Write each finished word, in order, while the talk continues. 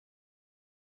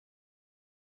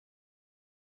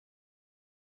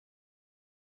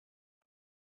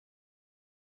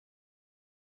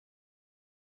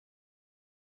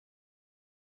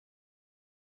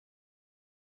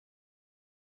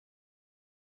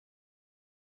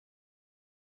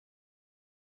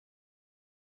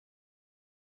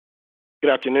Good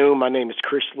afternoon. My name is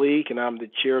Chris Leak, and I'm the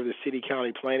chair of the City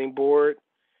County Planning Board.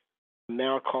 I'm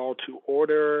now called to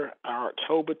order our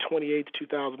October 28th,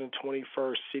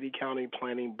 2021 City County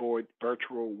Planning Board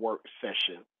virtual work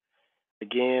session.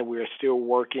 Again, we are still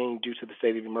working due to the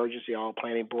state of emergency. All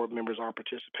planning board members are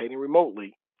participating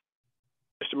remotely.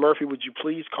 Mr. Murphy, would you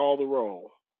please call the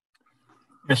roll?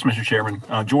 Yes, Mr. Chairman.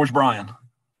 George Bryan.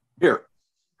 Here.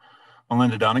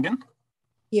 Melinda Dunnigan.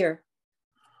 Here.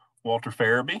 Walter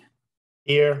Farabee.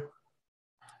 Here.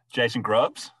 Jason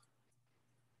Grubbs.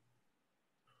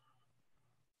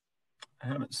 I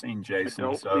haven't seen Jason. I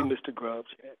don't see Mr. Grubbs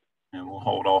yet. And we'll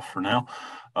hold off for now.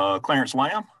 Clarence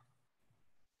Lamb.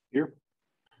 Here.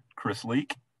 Chris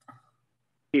Leak.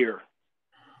 Here.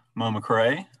 Mo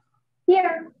McCrae.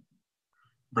 Here.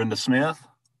 Brenda Smith.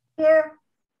 Here.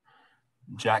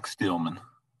 Jack Stillman.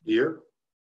 Here.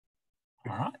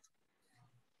 All right.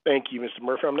 Thank you, Mr.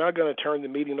 Murphy. I'm now going to turn the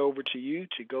meeting over to you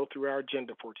to go through our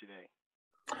agenda for today.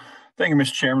 Thank you,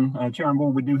 Mr. Chairman. Chairman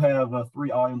Board, we do have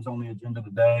 3 items on the agenda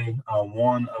today,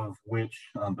 one of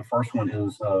which, the first one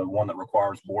is one that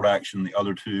requires board action. The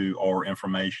other 2 are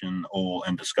information,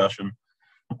 and discussion.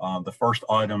 The first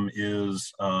item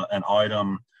is an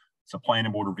item, it's a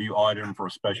planning board review item for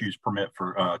a special use permit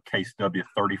for case W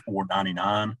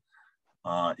 3499.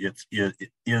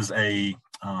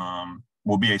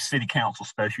 Will be a city council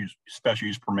special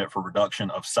use permit for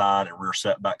reduction of side and rear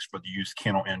setbacks for the use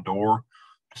kennel indoor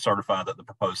to certify that the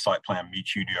proposed site plan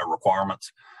meets UDO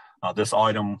requirements. This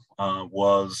item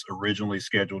was originally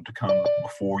scheduled to come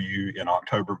before you in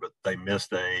October, but they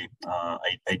missed a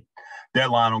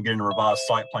deadline on getting a revised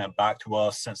site plan back to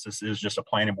us. Since this is just a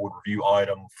planning board review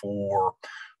item for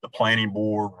the planning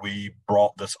board, we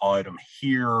brought this item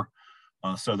here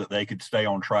so that they could stay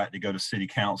on track to go to city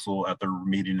council at their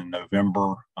meeting in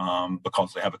November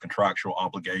because they have a contractual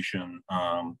obligation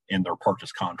in their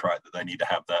purchase contract that they need to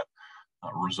have that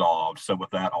resolved. So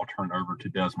with that, I'll turn it over to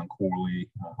Desmond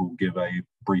Corley, who will give a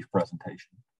brief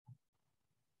presentation.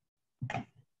 Good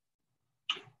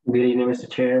evening, Mr.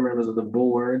 Chair, members of the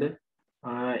board.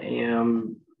 I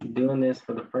am doing this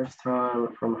for the first time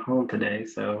from home today,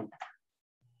 so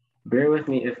bear with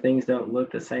me if things don't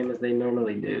look the same as they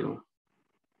normally do.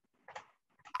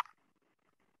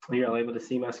 Are you all able to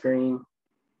see my screen?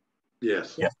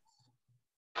 Yes. Yeah.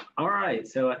 All right,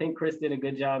 so I think Chris did a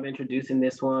good job introducing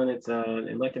this one. It's an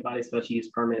elected body special use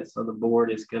permit, so the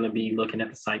board is going to be looking at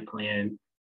the site plan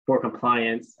for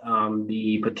compliance.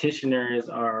 The petitioners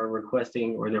are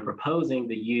requesting, or they're proposing,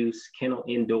 the use kennel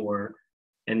indoor,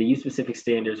 and the use specific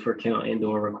standards for kennel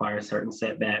indoor require certain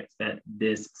setbacks that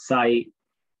this site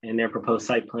and their proposed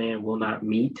site plan will not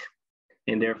meet.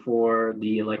 And therefore,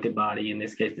 the elected body, in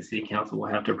this case, the city council, will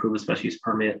have to approve a special use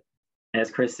permit.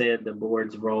 As Chris said, the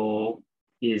board's role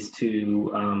is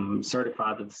to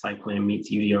certify that the site plan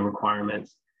meets UDO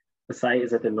requirements. The site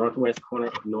is at the northwest corner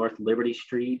of North Liberty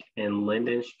Street and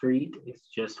Linden Street. It's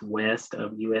just west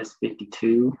of US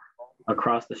 52,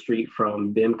 across the street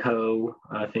from BIMCO,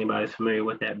 if anybody's familiar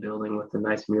with that building with the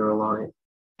nice mural on it.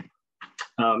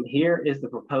 Here is the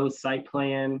proposed site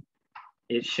plan.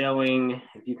 It's showing,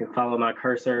 if you can follow my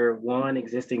cursor, one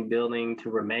existing building to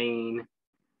remain.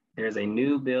 There's a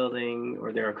new building,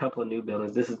 or there are a couple of new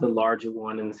buildings. This is the larger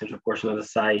one in the central portion of the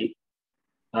site.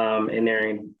 And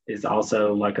there is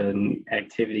also like an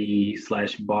activity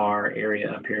 / bar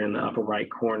area up here in the upper right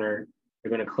corner.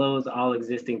 They're going to close all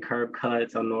existing curb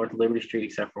cuts on North Liberty Street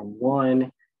except for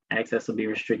one. Access will be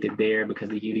restricted there because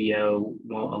the UDO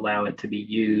won't allow it to be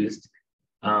used.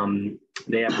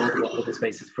 They have multiple open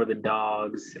spaces for the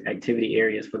dogs, activity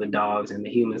areas for the dogs and the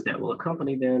humans that will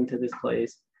accompany them to this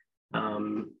place,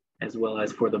 as well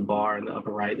as for the bar in the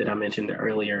upper right that I mentioned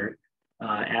earlier.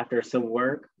 After some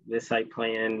work, this site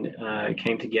plan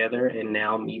came together and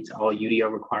now meets all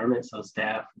UDO requirements, so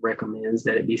staff recommends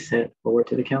that it be sent forward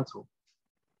to the council.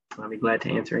 I'll be glad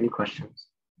to answer any questions.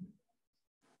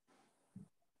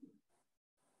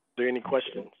 Are there any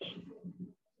questions?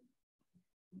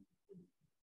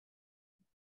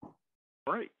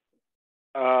 All right.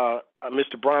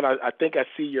 Mr. Bryan, I think I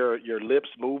see your lips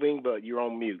moving, but you're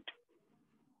on mute.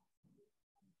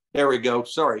 There we go.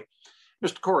 Sorry.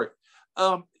 Mr. Corey,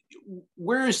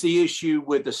 where is the issue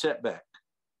with the setback?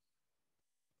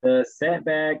 The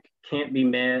setback can't be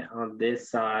met on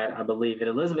this side, I believe. And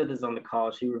Elizabeth is on the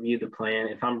call. She reviewed the plan.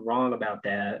 If I'm wrong about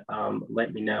that,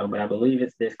 let me know. But I believe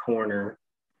it's this corner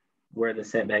where the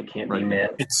setback can't be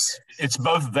met. It's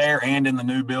both there and in the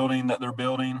new building that they're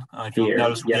building. If you'll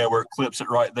notice, yeah, where it clips it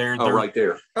right there. Oh, right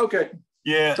there. Okay.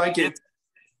 Yeah. Thank you.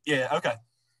 Yeah. Okay.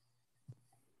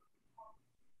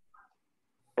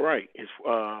 All right.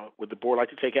 Would the board like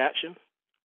to take action?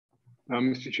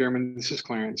 Mr. Chairman, this is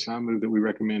Clarence. I move that we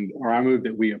recommend, or I move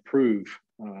that we approve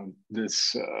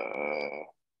this.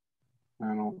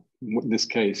 This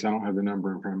case. I don't have the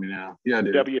number in front of me now. Yeah, I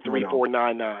do.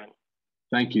 W3499.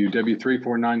 Thank you.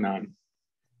 W3499.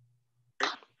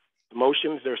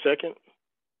 Motion, is there a second?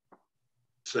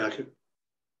 Second.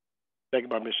 Second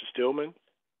by Mr. Stillman.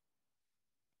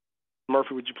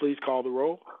 Murphy, would you please call the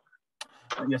roll?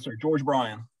 Yes, sir. George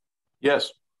Bryan.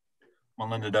 Yes.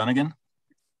 Melinda Dunnigan.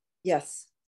 Yes.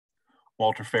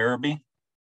 Walter Farabee.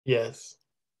 Yes.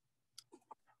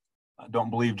 I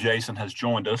don't believe Jason has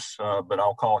joined us, but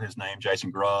I'll call his name. Jason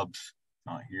Grubbs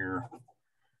here.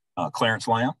 Clarence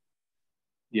Lamb.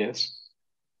 Yes.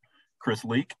 Chris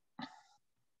Leak.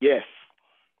 Yes.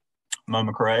 Mo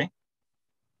McCray.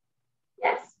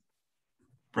 Yes.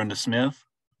 Brenda Smith.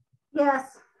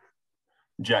 Yes.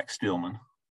 Jack Stillman.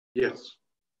 Yes.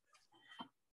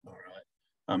 All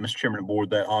right. Mr. Chairman of the Board,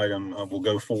 that item will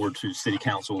go forward to City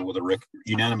Council with a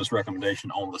unanimous recommendation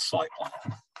on the site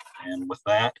plan. And with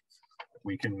that,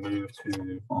 we can move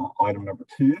to item number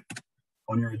 2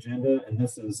 on your agenda. And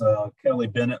this is Kelly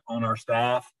Bennett on our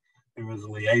staff, who is a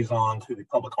liaison to the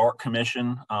Public Art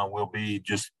Commission. We'll be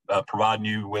just providing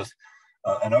you with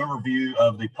an overview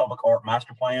of the Public Art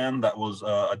Master Plan that was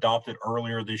adopted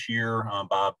earlier this year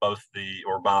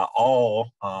by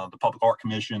all the Public Art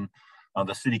Commission,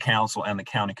 the City Council, and the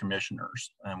County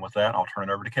Commissioners. And with that, I'll turn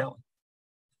it over to Kelly.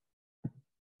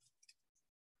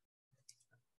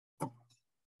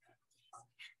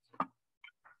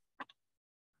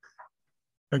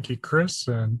 Thank you, Chris,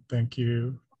 and thank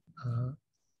you,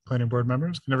 planning board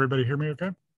members. Can everybody hear me okay?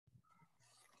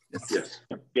 Yes.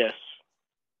 Yes.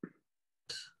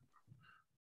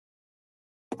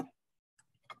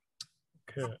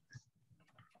 Okay.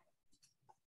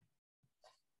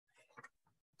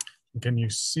 Can you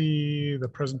see the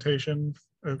presentation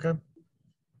okay?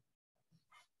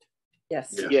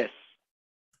 Yes. Yes.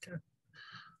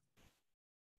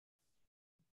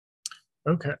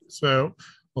 Okay, so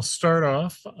we'll start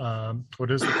off.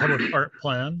 What is the Public Art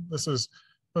Plan? This was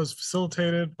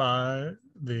facilitated by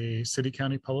the City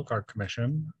County Public Art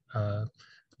Commission. The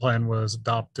plan was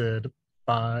adopted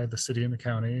by the city and the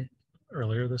county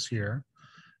earlier this year,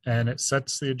 and it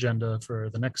sets the agenda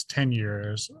for the next 10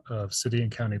 years of city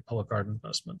and county public art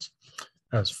investments.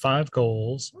 It has 5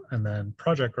 goals and then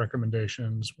project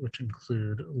recommendations, which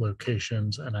include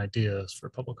locations and ideas for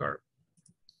public art.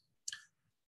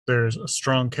 There's a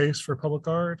strong case for public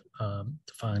art,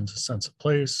 defines a sense of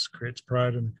place, creates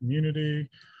pride in the community,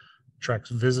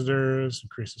 attracts visitors,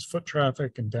 increases foot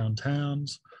traffic in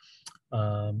downtowns,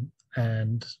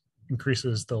 and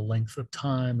increases the length of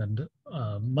time and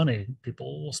money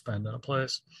people will spend in a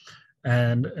place.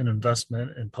 And an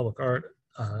investment in public art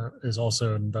is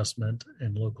also an investment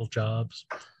in local jobs.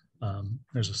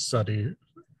 There's a study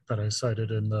that I cited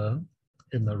in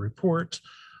the report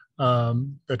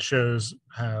that shows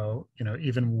how,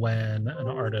 even when an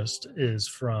artist is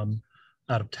from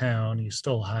out of town, you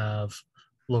still have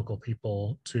local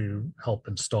people to help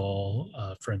install,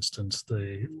 for instance,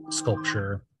 the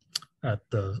sculpture at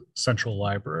the central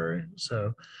library.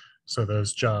 So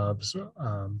those jobs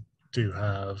do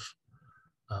have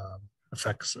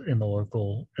effects in the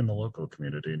local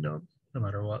community, no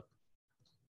matter what.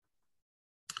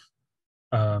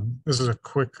 This is a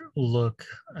quick look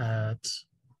at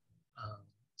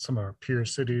some of our peer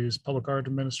cities. Public Art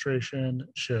Administration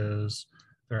shows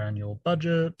their annual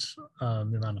budget,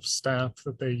 the amount of staff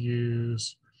that they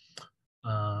use,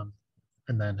 and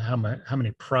then how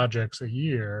many projects a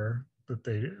year that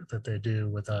they do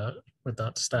with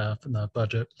that staff and that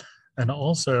budget, and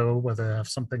also whether they have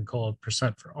something called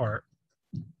percent for art,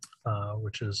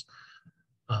 which is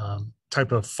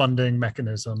type of funding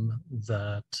mechanism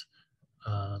that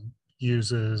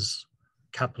uses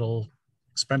capital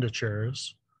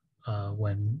expenditures.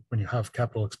 When you have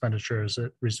capital expenditures,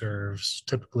 it reserves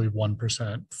typically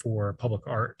 1% for public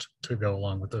art to go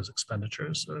along with those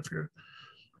expenditures. So if you're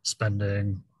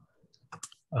spending,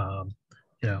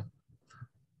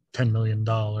 $10 million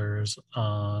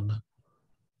on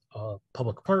a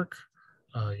public park,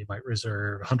 you might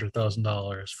reserve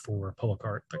 $100,000 for public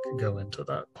art that could go into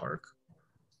that park.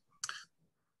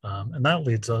 And that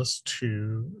leads us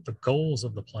to the goals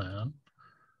of the plan.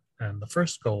 And the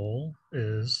first goal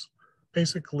is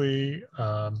basically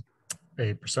a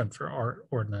percent for art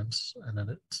ordinance. And then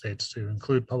it states to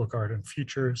include public art in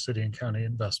future city and county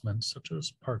investments, such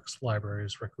as parks,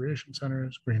 libraries, recreation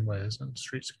centers, greenways, and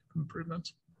streetscape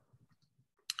improvements.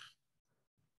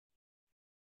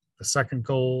 The second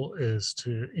goal is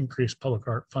to increase public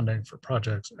art funding for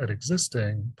projects at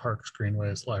existing parks,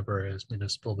 greenways, libraries,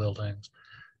 municipal buildings,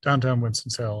 downtown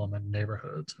Winston-Salem and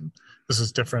neighborhoods. And this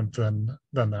is different than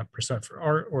that percent for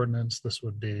art ordinance. This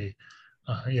would be,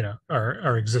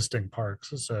 our existing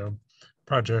parks. So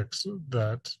projects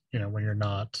that, when you're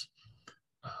not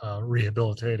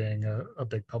rehabilitating a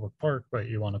big public park, but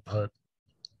you want to put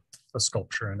a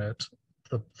sculpture in it,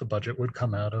 the budget would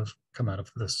come out of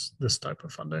this type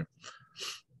of funding.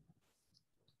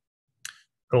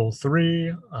 Goal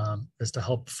 3 is to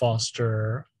help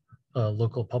foster a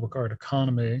local public art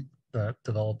economy that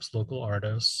develops local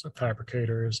artists,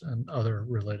 fabricators, and other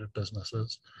related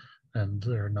businesses. And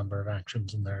there are a number of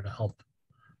actions in there to help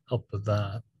with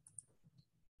that.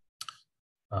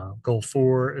 Goal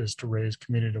 4 is to raise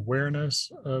community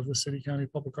awareness of the City County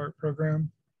Public Art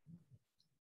Program.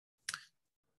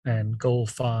 And goal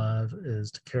 5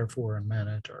 is to care for and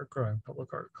manage our growing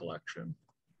public art collection.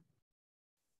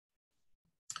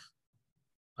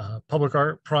 Public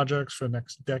art projects for the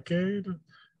next decade,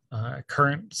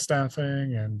 current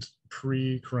staffing and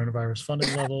pre-coronavirus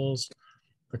funding levels.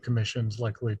 The Commission's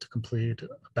likely to complete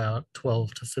about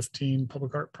 12 to 15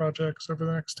 public art projects over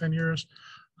the next 10 years.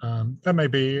 That may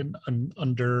be an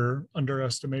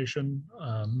underestimation,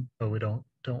 but we don't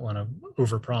want to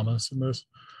overpromise in this.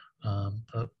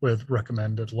 But with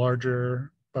recommended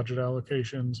larger budget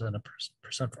allocations and a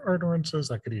percent for art ordinances,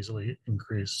 that could easily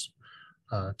increase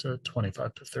to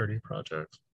 25 to 30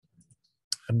 projects.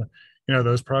 And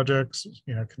those projects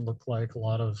can look like a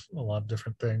lot of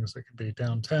different things. They could be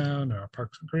downtown or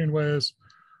parks and greenways.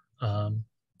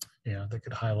 They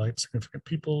could highlight significant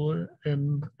people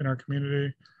in our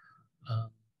community.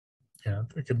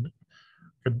 They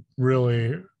could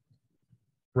really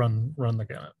run the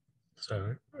gamut.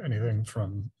 So anything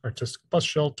from artistic bus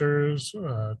shelters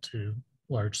to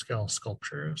large scale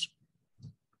sculptures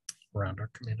around our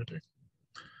community.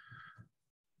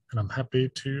 And I'm happy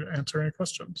to answer any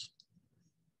questions.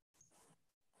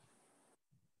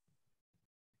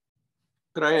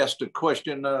 Could I ask a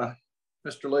question,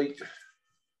 Mr. Lake?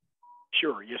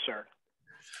 Sure, yes, sir.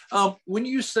 When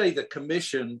you say the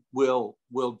commission will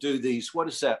do these, what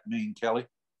does that mean, Kelly?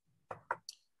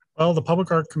 Well, the Public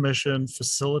Art Commission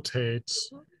facilitates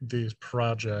these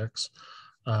projects.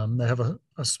 They have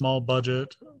a small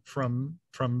budget from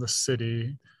the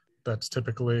city that's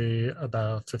typically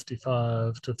about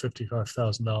 $55,000 to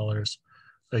 $55,000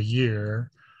 a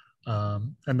year.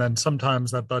 And then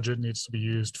sometimes that budget needs to be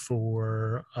used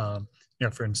for,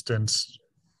 for instance,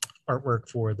 artwork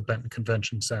for the Benton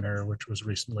Convention Center, which was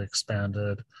recently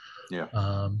expanded. Yeah.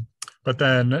 But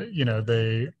then,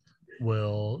 they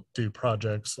will do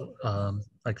projects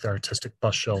like the artistic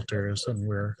bus shelters, and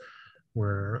we're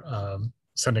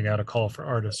sending out a call for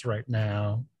artists right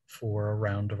now for a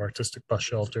round of artistic bus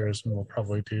shelters, and we'll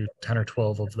probably do 10 or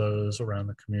 12 of those around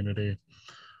the community.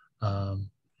 And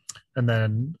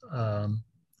then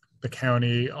the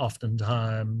county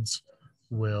oftentimes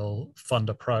will fund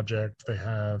a project. They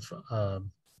have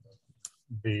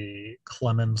the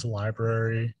Clemens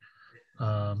Library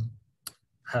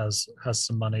has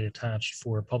some money attached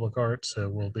for public art, so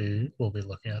we'll be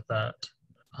looking at that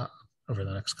over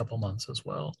the next couple months as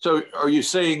well. So, are you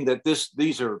saying that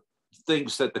these are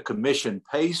things that the commission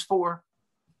pays for?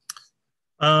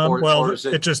 Well,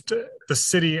 it just the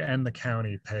city and the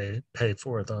county pay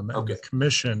for them, and okay. The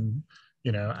commission,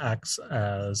 acts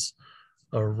as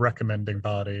a recommending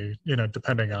body,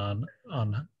 depending on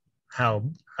how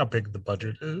big the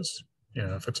budget is.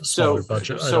 If it's a smaller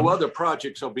budget. So other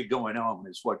projects will be going on,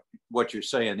 is what you're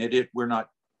saying. We're not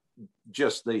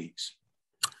just these.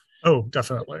 Oh,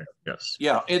 definitely, yes.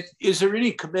 Yeah. Is there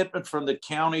any commitment from the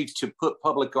county to put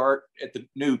public art at the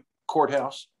new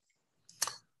courthouse?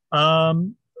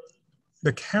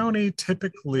 The county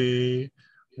typically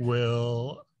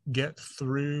will get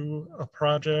through a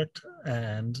project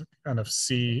and kind of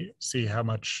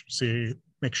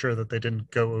make sure that they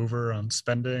didn't go over on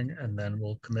spending, and then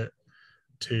we'll commit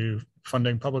to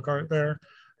funding public art there.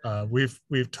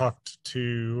 We've talked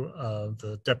to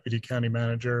the deputy county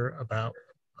manager about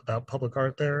public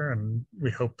art there, and we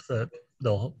hope that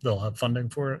they'll have funding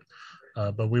for it,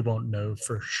 but we won't know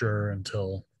for sure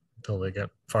until they get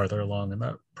farther along in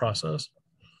that process.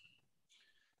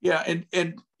 Yeah, and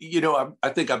I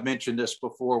think I've mentioned this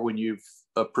before when you've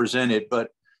presented, but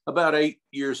about 8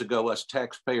 years ago, us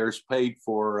taxpayers paid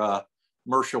for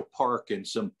Marshall Park and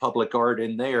some public art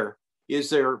in there. Is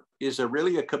there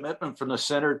really a commitment from the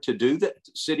center to do that,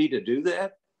 city to do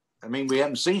that? I mean, we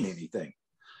haven't seen anything.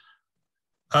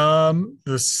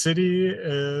 The city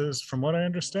is, from what I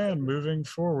understand, moving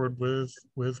forward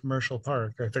with Marshall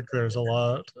Park. I think there's a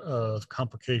lot of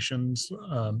complications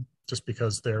just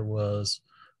because there was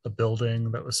a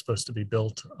building that was supposed to be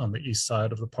built on the east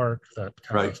side of the park that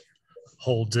kind Right. of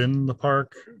holds in the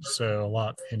park. So a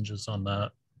lot hinges on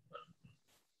that.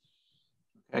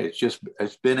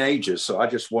 It's been ages. So I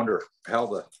just wonder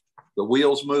how the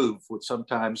wheels move with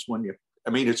sometimes when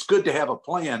it's good to have a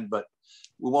plan, but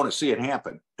we want to see it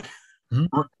happen.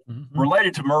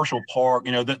 Related to Marshall Park,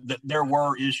 there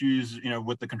were issues,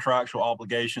 with the contractual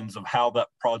obligations of how that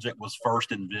project was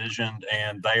first envisioned,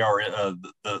 and they are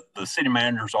the city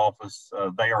manager's office.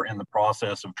 They are in the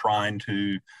process of trying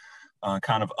to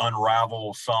kind of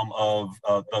unravel some of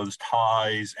those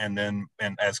ties, and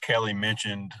as Kelly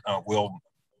mentioned, we'll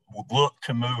look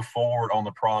to move forward on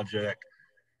the project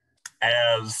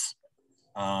as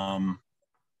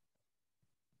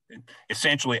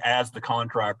essentially as the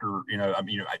contractor,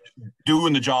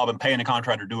 doing the job and paying the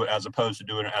contractor to do it, as opposed to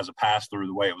doing it as a pass through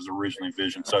the way it was originally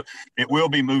envisioned. So it will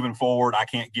be moving forward. I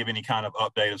can't give any kind of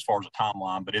update as far as a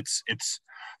timeline, but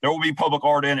there will be public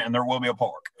art in it, and there will be a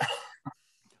park.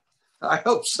 I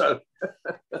hope so.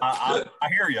 I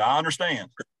hear you. I understand.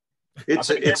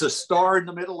 It's a star in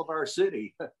the middle of our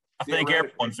city. I think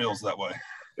everyone feels that way.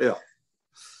 Yeah.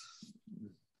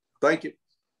 Thank you.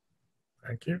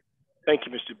 Thank you. Thank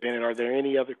you, Mr. Bennett. Are there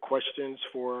any other questions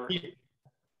for?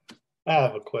 I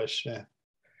have a question.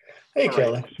 Hey, All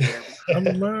Kelly.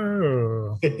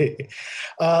 Hello.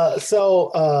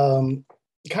 So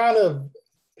kind of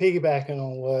piggybacking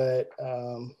on what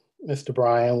Mr.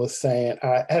 Bryan was saying,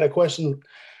 I had a question.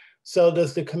 So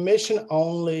does the commission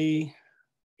only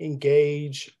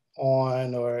engage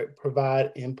on or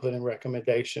provide input and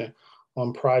recommendation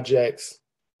on projects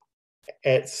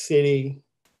at city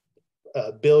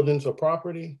buildings or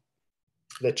property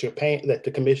that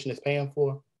the commission is paying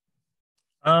for?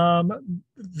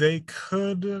 They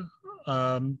could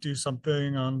do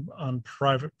something on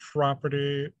private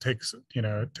property. It takes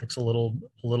a little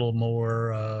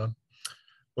more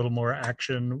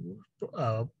action.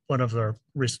 One of our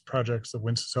recent projects, the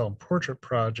Winston-Salem Portrait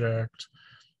Project,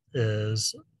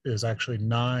 is actually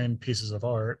 9 pieces of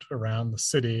art around the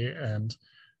city, and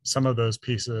some of those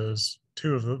pieces,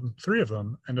 3 of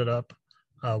them ended up,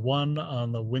 one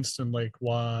on the Winston Lake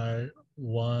Y,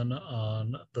 one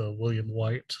on the William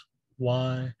White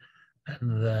Y,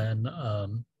 and then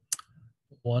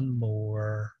one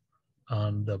more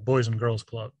on the Boys and Girls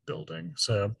Club building.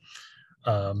 So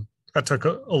that took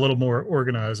a little more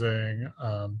organizing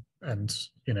and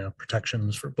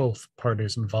protections for both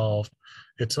parties involved.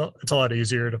 It's a lot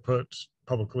easier to put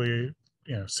publicly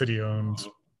city-owned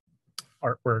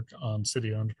artwork on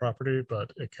city-owned property,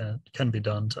 but it can be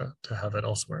done to have it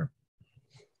elsewhere.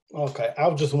 Okay, I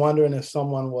was just wondering if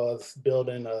someone was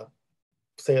building a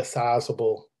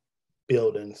sizable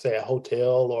building, say a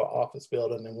hotel or office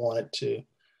building, and wanted to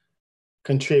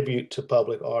contribute to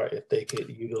public art, if they could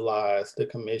utilize the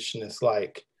commission as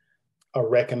like a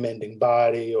recommending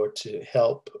body or to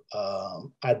help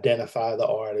identify the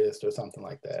artist or something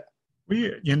like that.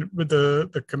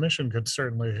 The commission could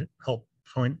certainly help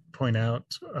point out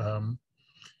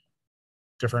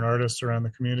different artists around the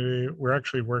community. We're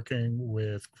actually working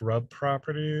with Grub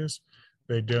Properties.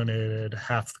 They donated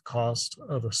half the cost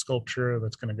of a sculpture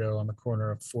that's going to go on the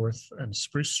corner of 4th and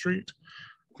Spruce Street.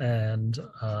 And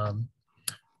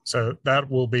so that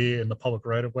will be in the public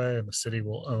right of way, and the city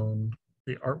will own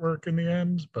the artwork in the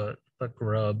end, but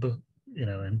Grub,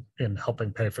 in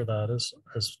helping pay for that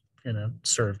has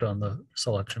served on the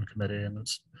selection committee and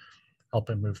is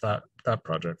helping move that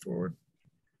project forward.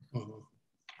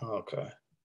 Mm-hmm. Okay,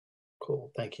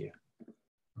 cool, thank you.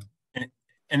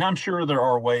 And I'm sure there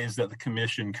are ways that the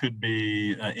commission could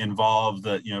be involved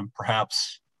that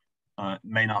perhaps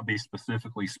may not be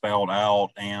specifically spelled out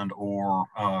and or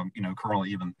currently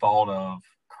even thought of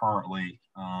currently.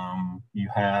 You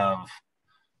have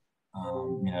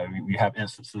you have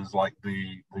instances like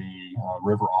the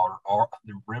River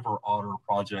Otter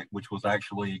project, which was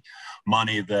actually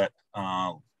money that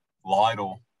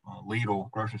Lidl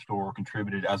grocery store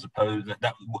contributed, as opposed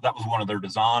that was one of their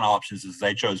design options, is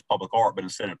they chose public art, but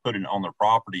instead of putting it on their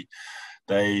property,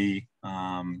 they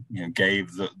gave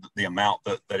the amount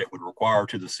that it would require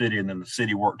to the city, and then the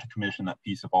city worked to commission that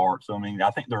piece of art. So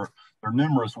I think there are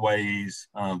numerous ways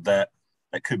that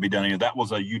could be done. That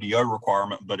was a UDO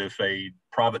requirement, but if a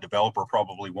private developer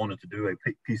probably wanted to do a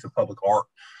piece of public art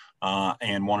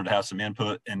and wanted to have some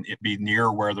input and it be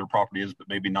near where their property is, but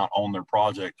maybe not on their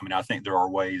project, I think there are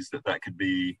ways that could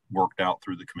be worked out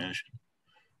through the commission.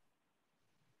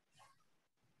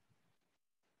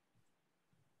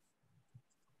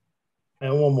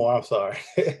 And one more, I'm sorry.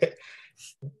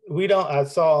 I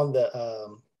saw on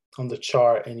the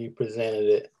chart, and you presented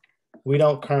it, we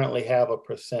don't currently have a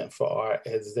percent for art.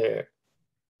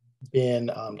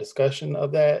 been discussion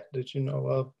of that you know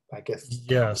of? I guess.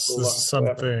 Yes, this is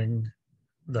something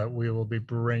that we will be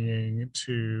bringing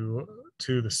to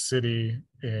the city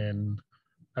in,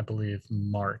 I believe,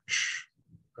 March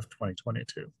of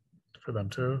 2022 for them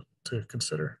to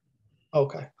consider.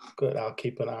 Okay, good. I'll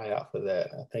keep an eye out for that.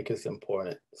 I think it's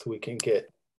important so we can get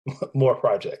more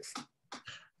projects.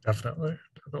 Definitely.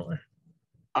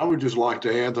 I would just like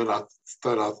to add that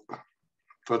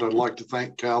I'd like to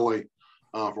thank Kelly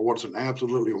for what's an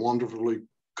absolutely wonderfully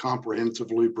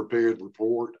comprehensively prepared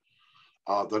report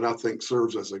that I think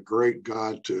serves as a great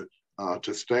guide to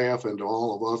staff and to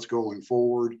all of us going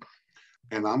forward.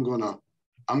 And I'm gonna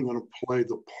play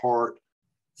the part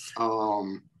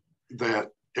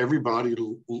that everybody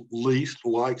least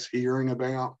likes hearing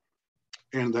about,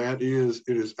 and that is,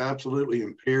 it is absolutely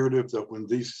imperative that when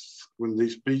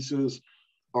these pieces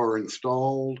are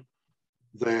installed,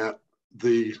 that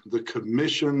the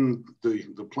commission,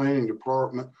 the planning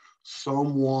department,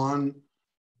 someone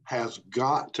has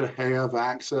got to have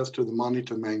access to the money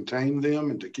to maintain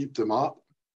them and to keep them up,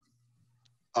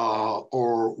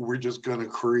 or we're just going to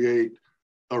create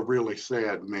a really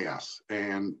sad mess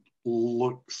and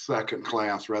look second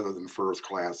class rather than first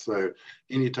class. So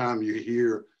anytime you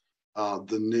hear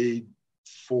the need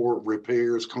for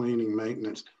repairs, cleaning,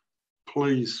 maintenance,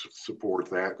 please support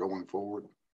that going forward.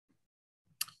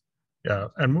 Yeah,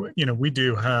 and we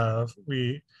do have,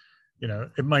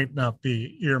 it might not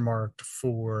be earmarked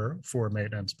for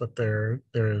maintenance, but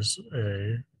there's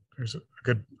a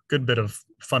good bit of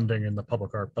funding in the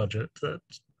public art budget that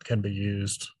can be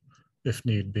used if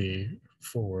need be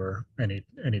for any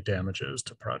damages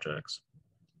to projects.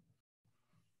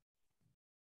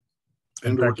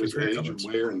 And or just age and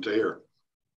wear and tear.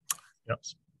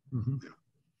 Yes. Mm-hmm. Yeah.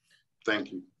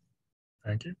 Thank you.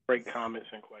 Thank you. Great comments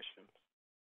and questions.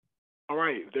 All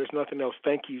right, if there's nothing else,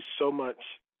 thank you so much,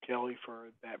 Kelly, for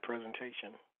that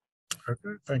presentation.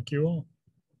 Okay, thank you all.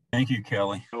 Thank you,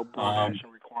 Kelly. No board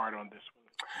action required on this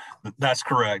one. That's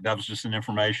correct. That was just an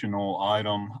informational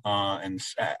item, and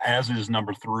as is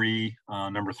number three.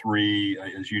 Number three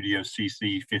is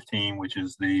UDO-CC 15, which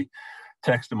is the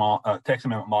text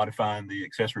amendment modifying the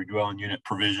accessory dwelling unit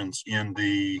provisions in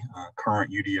the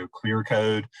current UDO clear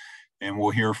code, and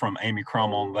we'll hear from Amy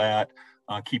Crum on that.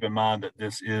 Keep in mind that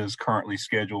this is currently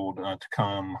scheduled to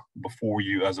come before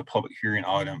you as a public hearing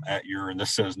item at your, and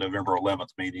this says November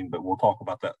 11th meeting, but we'll talk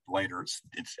about that later.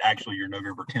 It's actually your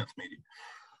November 10th meeting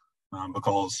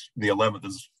because the 11th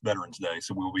is Veterans Day,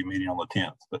 so we'll be meeting on the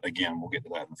 10th. But again, we'll get to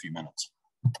that in a few minutes.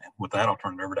 And with that, I'll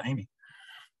turn it over to Amy.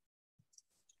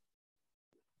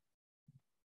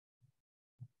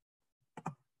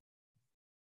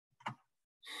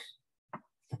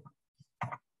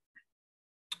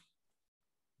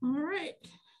 All right.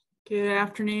 Good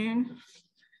afternoon,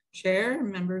 Chair,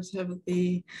 members of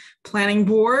the Planning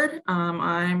Board.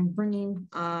 I'm bringing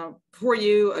for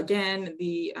you again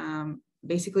the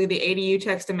basically the ADU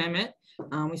text amendment.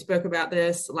 We spoke about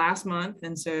this last month,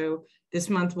 and so this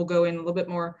month we'll go in a little bit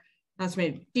more, not so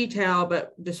many detail,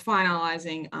 but just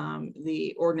finalizing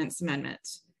the ordinance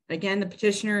amendments. Again, the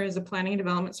petitioner is a Planning and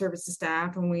Development Services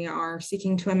staff, and we are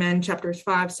seeking to amend chapters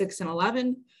 5, 6, and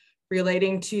 11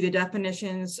 relating to the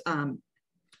definitions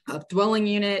of dwelling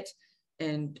unit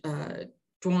and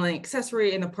dwelling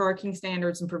accessory and the parking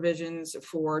standards and provisions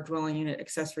for dwelling unit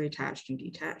accessory attached and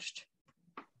detached.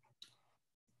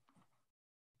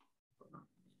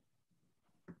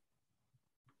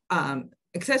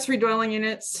 Accessory dwelling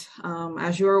units,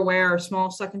 as you're aware, are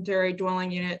small secondary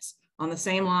dwelling units on the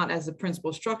same lot as the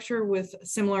principal structure with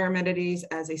similar amenities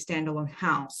as a standalone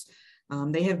house.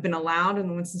 They have been allowed in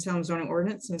the Winston-Salem zoning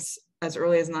ordinance since as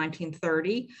early as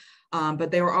 1930,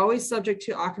 but they were always subject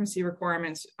to occupancy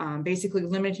requirements, basically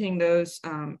limiting those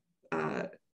to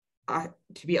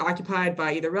be occupied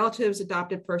by either relatives,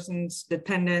 adopted persons,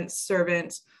 dependents,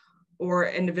 servants, or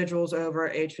individuals over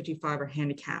age 55 or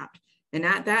handicapped. And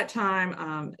at that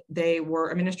time, they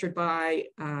were administered by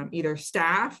either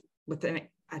staff with an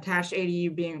attached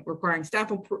ADU requiring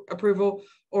staff approval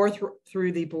or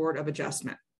through the Board of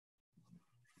Adjustment.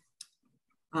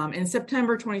 In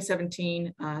September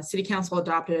 2017, City Council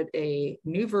adopted a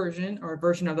new version or a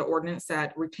version of the ordinance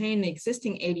that retained the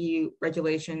existing ADU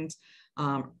regulations,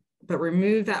 but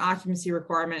removed that occupancy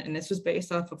requirement. And this was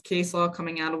based off of case law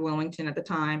coming out of Wilmington at the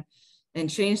time, and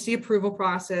changed the approval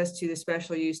process to the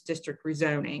special use district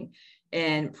rezoning.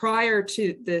 And prior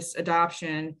to this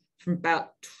adoption, from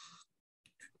about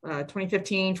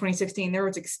 2015, 2016, there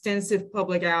was extensive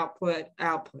public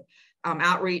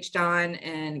outreach done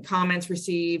and comments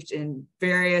received in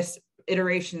various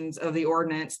iterations of the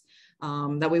ordinance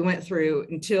that we went through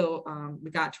until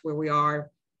we got to where we are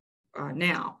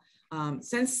now.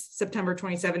 Since September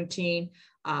 2017,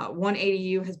 one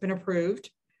ADU has been approved,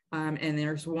 and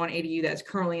there's one ADU that's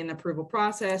currently in the approval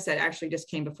process that actually just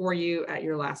came before you at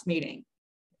your last meeting.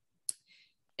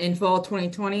 In fall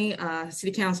 2020,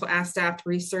 City Council asked staff to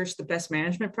research the best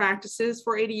management practices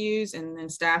for ADUs, and then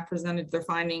staff presented their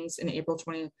findings in April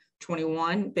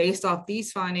 2021. Based off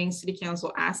these findings, City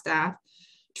Council asked staff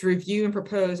to review and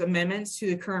propose amendments to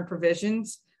the current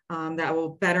provisions that will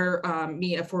better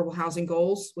meet affordable housing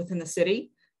goals within the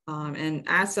city. And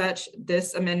as such,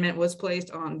 this amendment was placed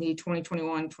on the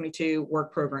 2021-22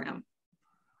 work program.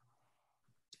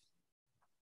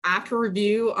 After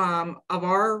review of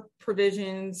our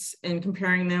provisions and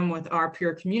comparing them with our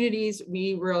peer communities,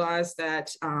 we realized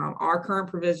that our current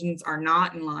provisions are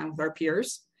not in line with our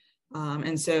peers.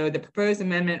 And so the proposed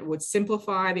amendment would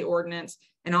simplify the ordinance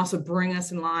and also bring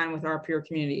us in line with our peer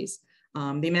communities.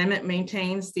 The amendment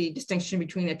maintains the distinction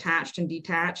between attached and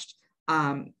detached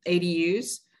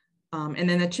ADUs. And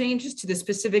then the changes to the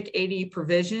specific ADU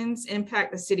provisions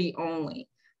impact the city only.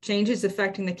 Changes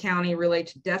affecting the county relate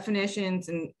to definitions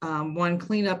and one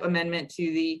cleanup amendment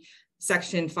to the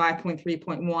section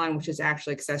 5.3.1, which is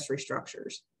actually accessory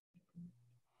structures.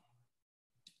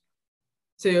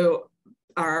 So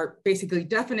our basically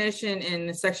definition in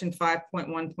the section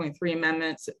 5.1.3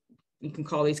 amendments, you can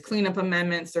call these cleanup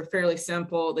amendments. They're fairly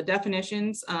simple. The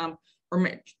definitions are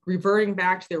reverting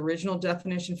back to the original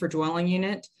definition for dwelling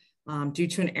unit due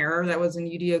to an error that was in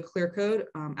UDO Clear Code.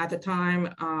 At the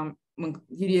time, when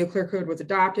UDO Clear Code was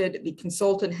adopted, the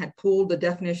consultant had pulled the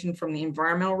definition from the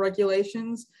environmental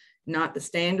regulations, not the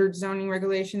standard zoning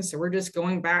regulations. So we're just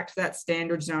going back to that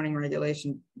standard zoning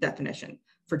regulation definition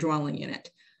for dwelling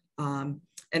unit. And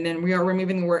then we are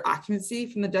removing the word occupancy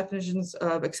from the definitions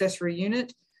of accessory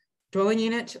unit, dwelling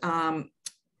unit,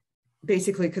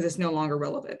 basically because it's no longer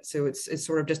relevant. So it's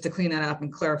sort of just to clean that up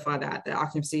and clarify that the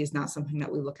occupancy is not something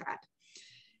that we look at.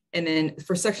 And then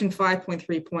for section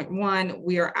 5.3.1,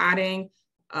 we are adding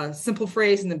a simple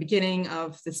phrase in the beginning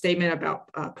of the statement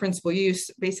about principal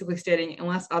use, basically stating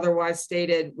unless otherwise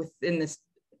stated within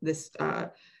this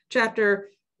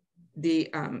chapter,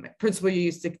 the principal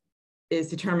use is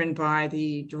determined by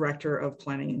the Director of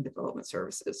Planning and Development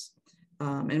Services.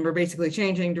 And we're basically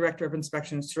changing Director of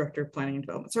Inspections to Director of Planning and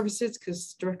Development Services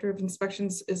because Director of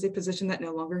Inspections is a position that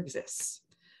no longer exists.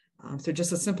 So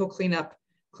just a simple cleanup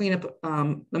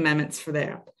amendments for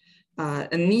that.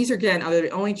 And these, again, are the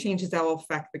only changes that will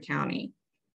affect the county.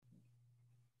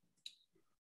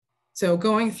 So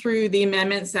going through the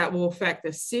amendments that will affect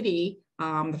the city,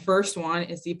 the first one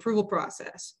is the approval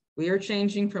process. We are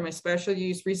changing from a special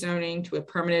use rezoning to a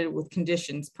permitted with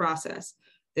conditions process.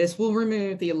 This will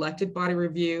remove the elected body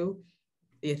review,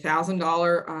 the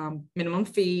 $1,000 minimum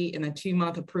fee, and the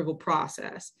 2-month approval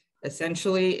process.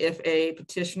 Essentially, if a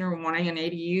petitioner wanting an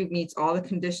ADU meets all the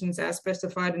conditions as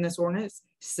specified in this ordinance,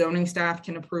 zoning staff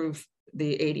can approve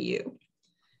the ADU.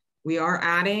 We are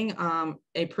adding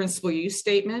a principal use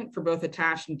statement for both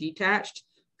attached and detached.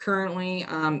 Currently,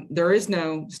 there is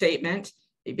no statement.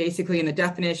 Basically, in the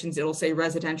definitions, it'll say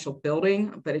residential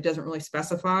building, but it doesn't really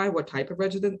specify what type of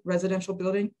residential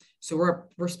building. So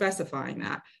we're specifying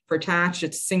that. For attached,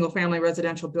 it's a single family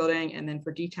residential building. And then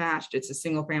for detached, it's a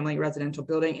single family residential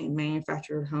building in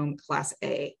manufactured home class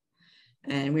A.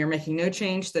 And we are making no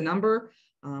change to the number.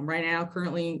 Right now,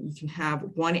 currently, you can have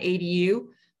one ADU,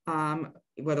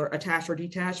 whether attached or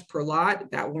detached per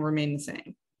lot, that will remain the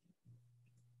same.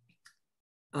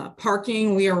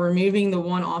 Parking, we are removing the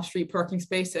one off-street parking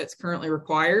space that's currently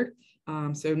required.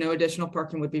 So no additional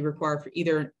parking would be required for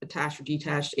either attached or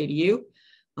detached ADU.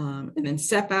 And then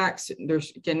setbacks,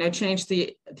 there's again no change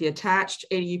to the attached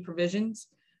ADU provisions.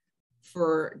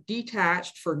 For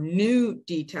detached, for new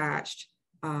detached,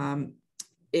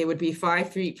 it would be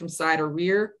 5 feet from side or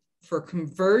rear. For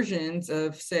conversions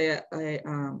of, say,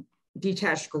 a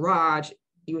detached garage,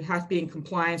 you would have to be in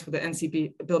compliance with the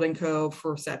NCB building code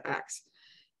for setbacks.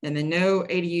 And then no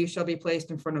ADU shall be placed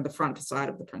in front of the front facade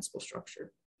of the principal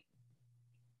structure.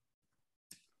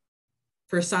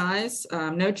 For size,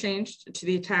 no change to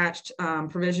the attached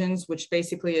provisions, which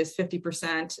basically is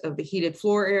 50% of the heated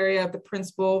floor area of the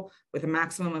principal with a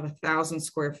maximum of 1,000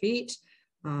 square feet.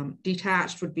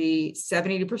 Detached would be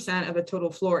 70% of the total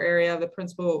floor area of the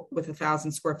principal with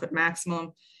 1,000 square foot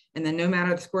maximum. And then no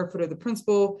matter the square foot of the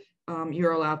principal,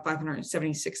 you're allowed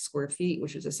 576 square feet,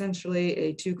 which is essentially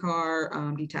a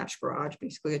 2-car detached garage,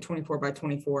 basically a 24 by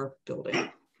 24 building.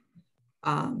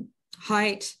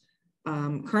 Height,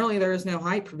 currently there is no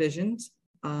height provisions,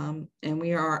 and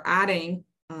we are adding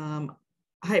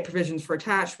height provisions for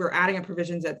attached. We're adding a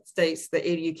provision that states the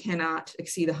ADU cannot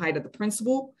exceed the height of the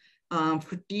principal.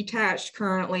 For detached,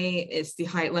 currently, it's the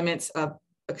height limits of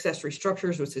accessory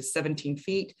structures, which is 17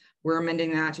 feet. We're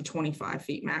amending that to 25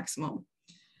 feet maximum.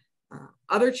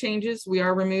 Other changes, we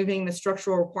are removing the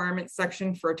structural requirements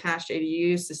section for attached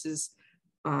ADUs. This is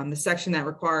the section that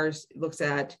looks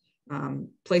at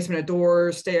placement of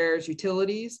doors, stairs,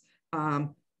 utilities.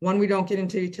 One, we don't get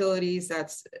into utilities.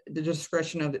 That's the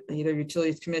discretion of either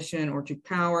Utilities Commission or Duke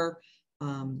Power,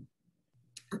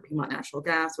 or Piedmont Natural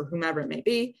Gas, or whomever it may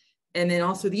be. And then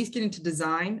also these get into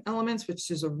design elements,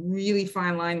 which is a really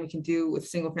fine line we can do with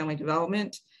single family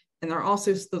development. And there are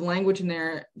also the language in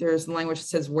there. There's the language that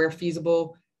says where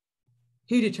feasible,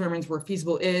 who determines where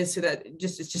feasible is, so that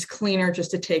it's just cleaner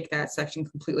just to take that section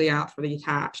completely out for the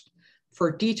attached.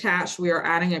 For detached, we are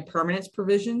adding a permanence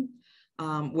provision,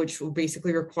 which will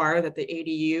basically require that the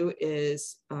ADU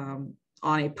is on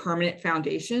a permanent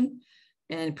foundation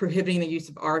and prohibiting the use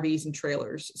of RVs and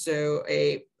trailers. So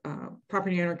a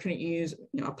property owner couldn't use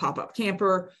a pop-up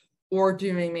camper, or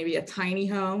doing maybe a tiny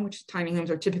home, which tiny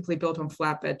homes are typically built on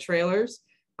flatbed trailers.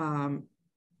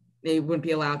 They wouldn't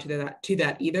be allowed to do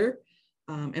that either.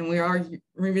 And we are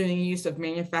removing the use of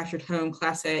manufactured home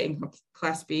Class A and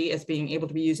Class B as being able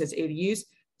to be used as ADUs,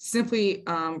 simply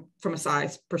from a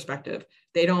size perspective.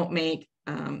 They don't make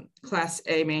Class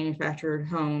A manufactured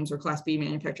homes or Class B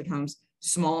manufactured homes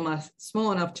small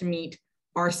enough to meet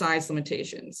our size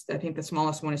limitations. I think the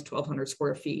smallest one is 1,200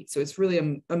 square feet. So it's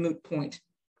really a moot point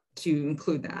to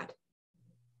include that.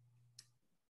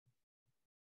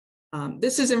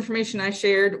 This is information I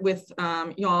shared with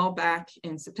y'all back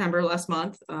in September last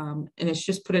month, and it's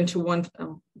just put into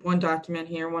one document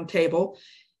here, one table.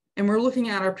 And we're looking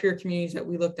at our peer communities that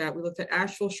we looked at. We looked at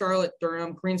Asheville, Charlotte,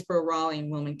 Durham, Greensboro, Raleigh,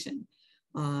 and Wilmington.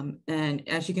 And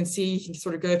as you can see, you can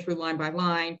sort of go through line by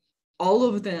line. All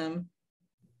of them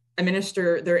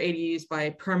administer their ADUs by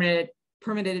a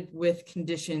permitted with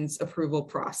conditions approval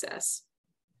process.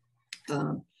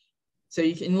 So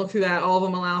you can look through that. All of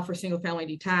them allow for single family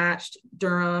detached.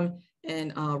 Durham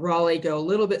and Raleigh go a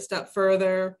little bit step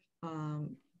further.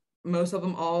 Most of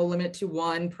them all limit to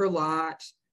one per lot.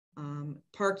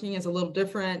 Parking is a little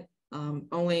different.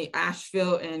 Only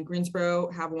Asheville and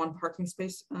Greensboro have one parking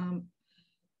space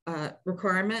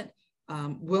requirement.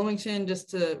 Wilmington, just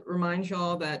to remind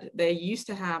y'all that they used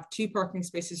to have 2 parking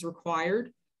spaces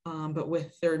required, but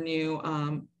with their new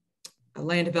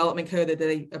land development code that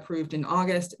they approved in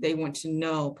August, they went to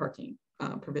no parking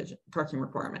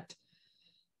requirement.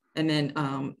 And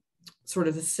then sort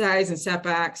of the size and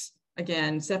setbacks,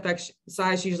 again, setback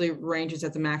size usually ranges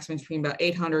at the maximum between about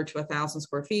 800 to 1,000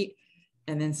 square feet.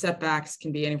 And then setbacks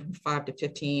can be anywhere from 5 to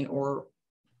 15 or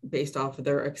based off of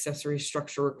their accessory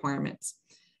structure requirements.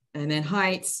 And then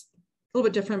heights, a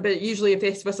little bit different, but usually if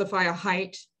they specify a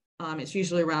height, it's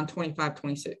usually around 25,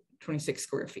 26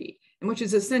 square feet, and which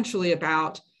is essentially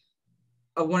about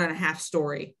a 1.5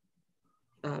 story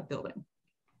building.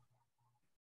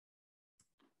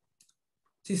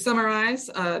 To summarize,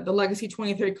 the Legacy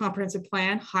 2030 Comprehensive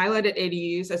Plan highlighted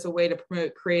ADUs as a way to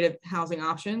promote creative housing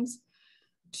options,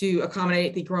 to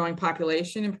accommodate the growing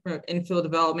population and promote infill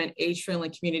development, age-friendly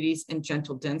communities, and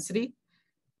gentle density.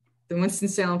 The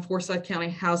Winston-Salem Forsyth County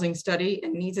Housing Study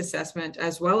and Needs Assessment,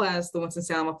 as well as the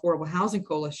Winston-Salem Affordable Housing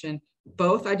Coalition,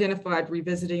 both identified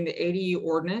revisiting the ADU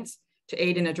ordinance to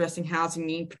aid in addressing housing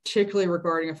need, particularly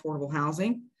regarding affordable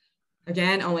housing.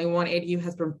 Again, only one ADU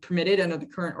has been permitted under the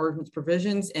current ordinance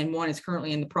provisions, and one is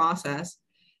currently in the process.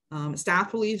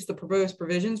 Staff believes the proposed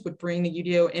provisions would bring the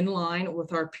UDO in line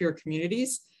with our peer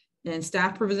communities, and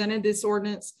staff presented this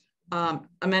ordinance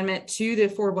amendment to the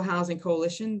Affordable Housing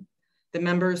Coalition. The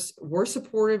members were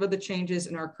supportive of the changes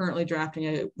and are currently drafting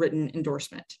a written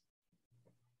endorsement.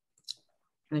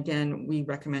 And again, we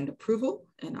recommend approval,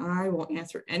 and I will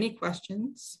answer any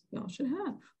questions y'all should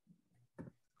have.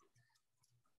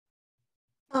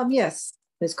 Yes,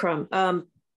 Ms. Crum.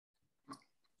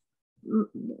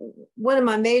 One of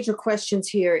my major questions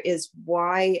here is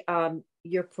why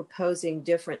you're proposing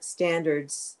different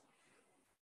standards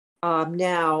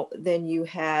now than you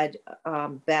had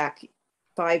back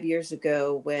 5 years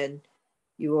ago when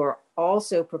you were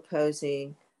also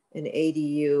proposing an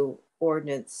ADU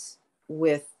ordinance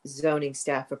with zoning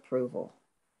staff approval.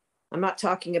 I'm not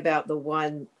talking about the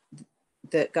one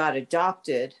that got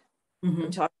adopted. Mm-hmm.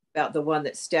 I'm talking about the one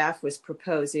that staff was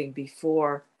proposing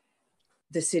before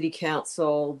the city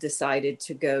council decided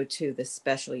to go to the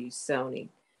special use zoning.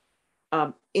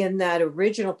 In that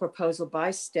original proposal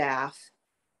by staff,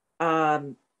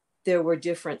 there were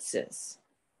differences.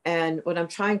 And what I'm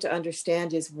trying to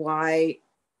understand is why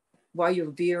you're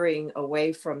veering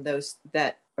away from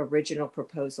that original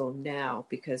proposal now,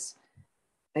 because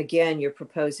again, you're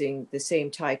proposing the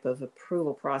same type of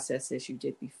approval process as you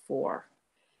did before.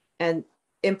 And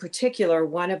in particular,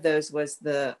 one of those was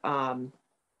the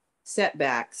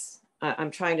setbacks.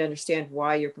 I'm trying to understand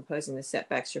why you're proposing the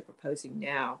setbacks you're proposing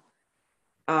now.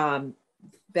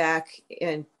 Back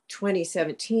in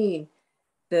 2017,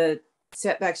 the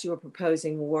setbacks you were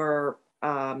proposing were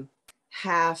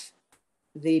half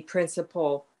the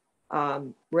principal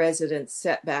residence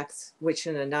setbacks, which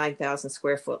in a 9,000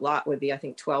 square foot lot would be, I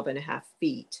think, 12.5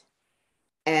 feet,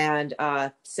 and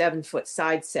 7-foot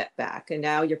side setback. And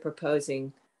now you're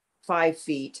proposing 5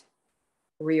 feet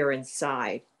rear and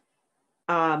side.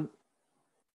 I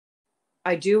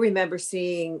do remember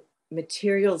seeing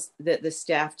materials that the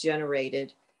staff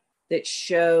generated that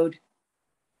showed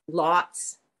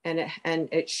lots, and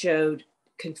it showed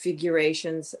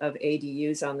configurations of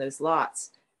ADUs on those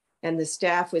lots. And the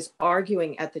staff was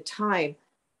arguing at the time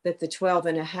that the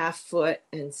 12.5 foot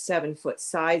and 7-foot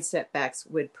side setbacks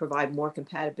would provide more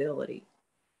compatibility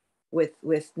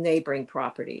with neighboring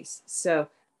properties. So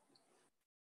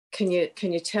can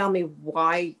you tell me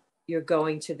why you're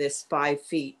going to this 5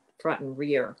 feet front and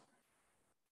rear?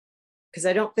 Because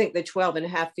I don't think the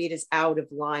 12.5 feet is out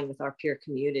of line with our peer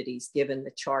communities, given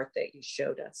the chart that you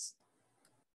showed us.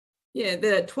 Yeah,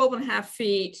 the 12.5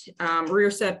 feet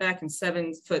rear setback and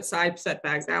 7-foot side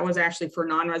setbacks, that was actually for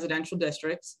non-residential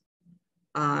districts.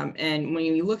 And when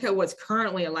you look at what's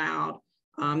currently allowed,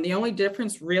 the only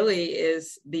difference really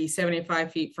is the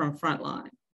 75 feet from front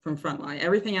line.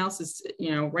 Everything else is,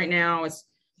 right now it's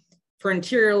for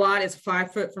interior lot, it's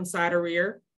 5 foot from side or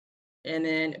rear. And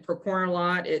then for corner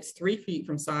lot, it's 3 feet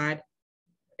from side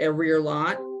a rear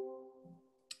lot.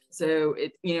 So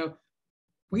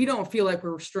we don't feel like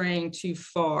we're straying too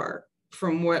far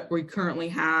from what we currently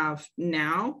have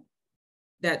now.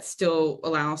 That still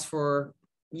allows for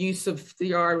use of the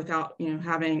yard without,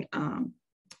 having,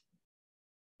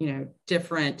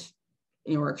 different,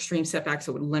 or extreme setbacks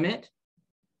that would limit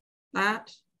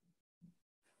that.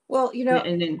 Well,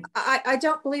 and then, I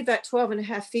don't believe that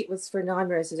 12.5 feet was for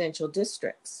non-residential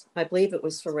districts. I believe it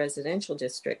was for residential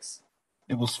districts.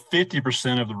 It was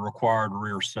 50% of the required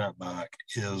rear setback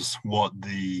is what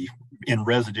in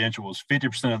residential was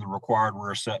 50% of the required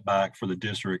rear setback for the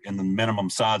district, and the minimum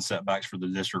side setbacks for the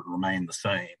district remain the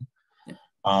same.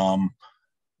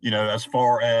 As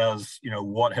far as,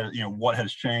 what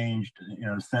has changed,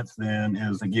 since then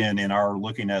is, again, in our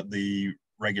looking at the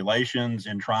regulations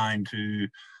and trying to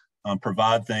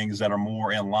provide things that are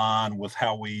more in line with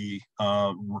how we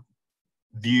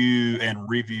view and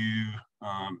review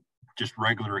just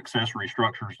regular accessory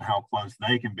structures and how close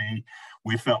they can be.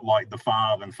 We felt like the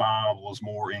 5 and 5 was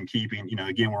more in keeping,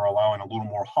 again, we're allowing a little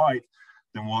more height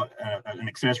than what an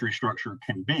accessory structure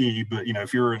can be. But,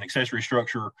 if you're an accessory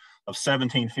structure of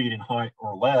 17 feet in height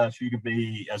or less, you can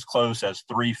be as close as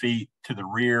 3 feet to the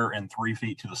rear and 3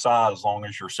 feet to the side, as long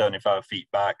as you're 75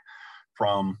 feet back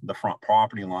from the front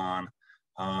property line.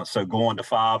 So going to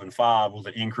 5 and 5 was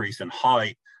an increase in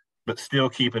height, but still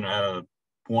keeping a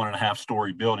 1.5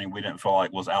 story building, we didn't feel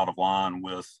like was out of line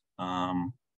with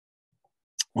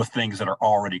things that are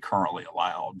already currently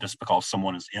allowed. Just because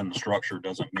someone is in the structure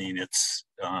doesn't mean it's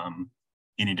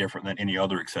any different than any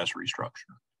other accessory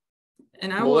structure.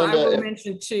 And I will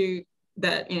mention too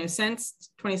that, since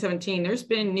 2017, there's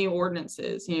been new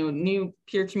ordinances, new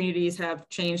peer communities have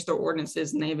changed their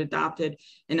ordinances and they've adopted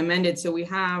and amended. So we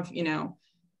have,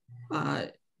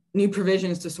 new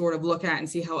provisions to sort of look at and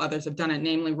see how others have done it.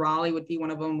 Namely, Raleigh would be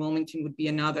one of them. Wilmington would be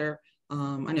another.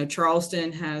 I know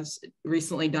Charleston has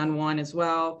recently done one as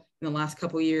well in the last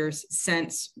couple of years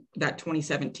since that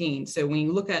 2017. So when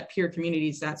you look at peer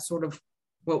communities, that's sort of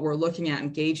what we're looking at,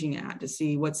 engaging at, to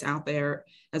see what's out there,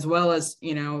 as well as,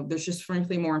 there's just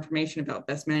frankly more information about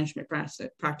best management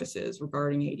practices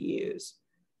regarding ADUs.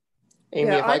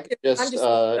 Amy, if I could just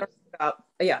go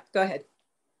ahead.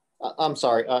 I'm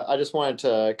sorry. I just wanted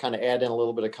to kind of add in a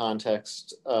little bit of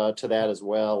context to that, as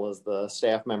well as the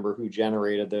staff member who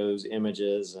generated those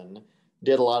images and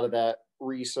did a lot of that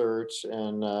research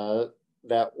and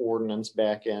that ordinance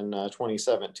back in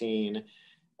 2017.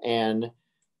 And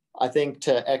I think,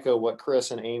 to echo what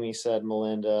Chris and Amy said,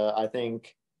 Melinda, I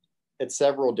think it's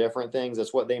several different things.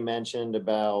 It's what they mentioned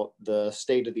about the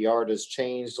state of the art has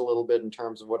changed a little bit in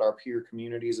terms of what our peer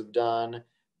communities have done.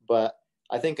 But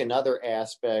I think another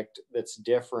aspect that's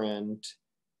different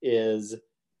is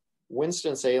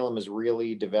Winston-Salem has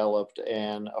really developed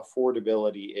an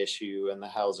affordability issue in the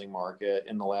housing market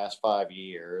in the last 5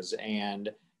 years. And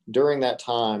during that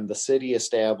time, the city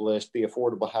established the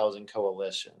Affordable Housing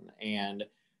Coalition, and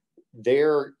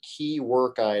their key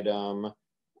work item,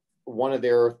 one of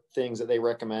their things that they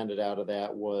recommended out of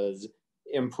that was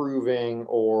improving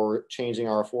or changing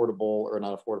our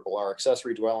our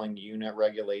accessory dwelling unit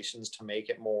regulations to make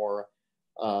it more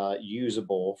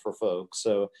usable for folks.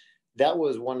 So that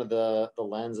was one of the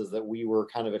lenses that we were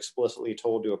kind of explicitly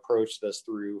told to approach this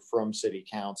through from City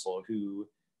Council, who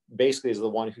basically is the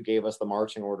one who gave us the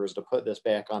marching orders to put this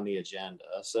back on the agenda.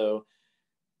 So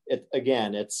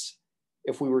it's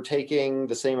if we were taking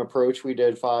the same approach we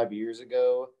did 5 years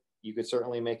ago, you could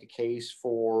certainly make a case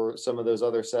for some of those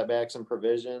other setbacks and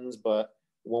provisions. But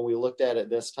when we looked at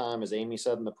it this time, as Amy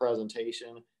said in the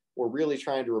presentation, we're really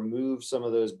trying to remove some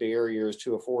of those barriers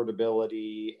to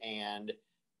affordability and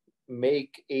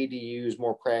make ADUs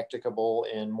more practicable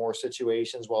in more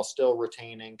situations while still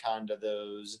retaining kind of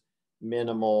those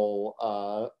minimal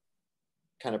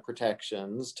kind of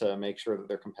protections to make sure that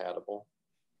they're compatible.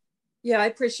 Yeah, I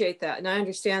appreciate that. And I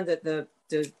understand that the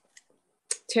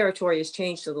territory has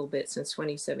changed a little bit since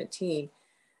 2017.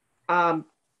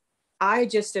 I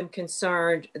just am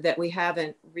concerned that we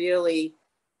haven't really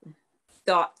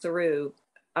thought through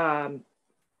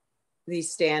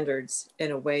these standards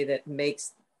in a way that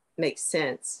makes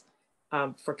sense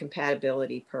for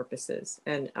compatibility purposes.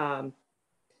 And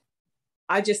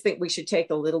I just think we should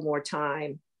take a little more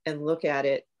time and look at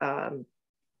it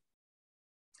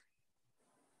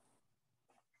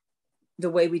the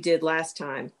way we did last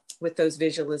time, with those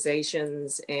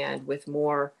visualizations and with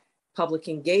more public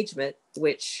engagement,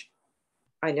 which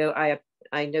I know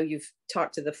you've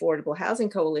talked to the Affordable Housing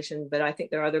Coalition, but I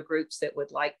think there are other groups that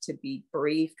would like to be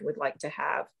briefed, would like to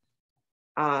have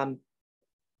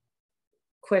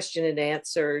question and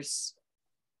answers,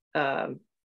 some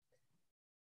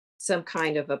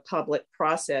kind of a public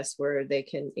process where they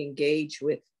can engage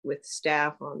with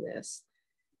staff on this.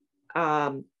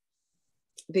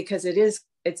 Because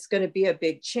it's going to be a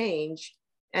big change,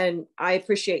 and I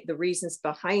appreciate the reasons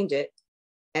behind it,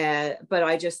 but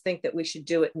I just think that we should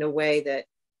do it in a way that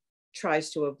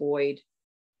tries to avoid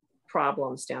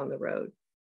problems down the road.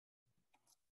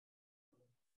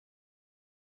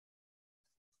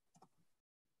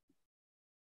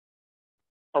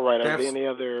 All right, are there any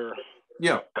other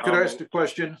comments? Could I ask a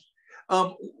question?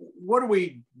 What are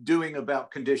we doing about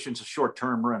conditions of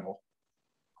short-term rental?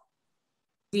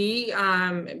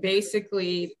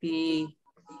 Basically the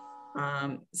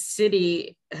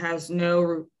city has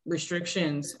no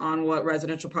restrictions on what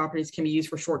residential properties can be used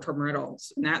for short-term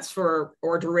rentals, and that's for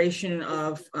or duration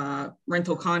of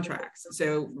rental contracts.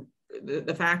 So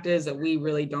the fact is that we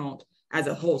really don't, as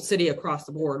a whole city across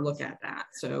the board, look at that.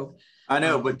 So I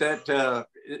know, but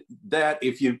that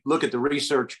if you look at the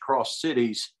research across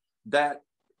cities, that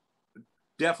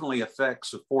definitely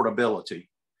affects affordability.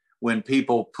 When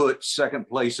people put second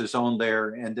places on there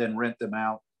and then rent them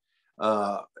out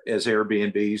as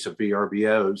Airbnbs or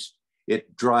VRBOs,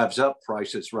 it drives up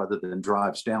prices rather than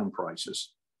drives down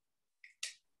prices.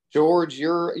 George,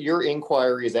 your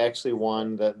inquiry is actually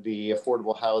one that the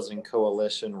Affordable Housing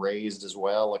Coalition raised as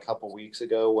well a couple weeks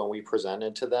ago when we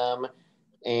presented to them.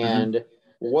 And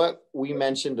what we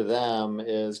mentioned to them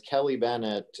is Kelly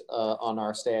Bennett on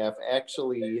our staff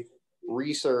actually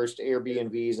researched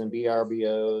Airbnbs and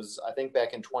VRBOs, I think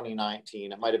back in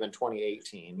 2019, it might have been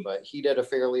 2018, but he did a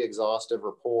fairly exhaustive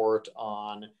report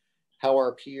on how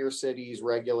our peer cities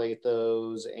regulate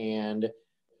those and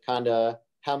kind of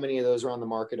how many of those are on the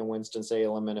market in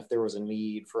Winston-Salem and if there was a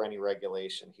need for any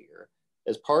regulation here.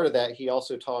 As part of that, he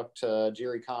also talked to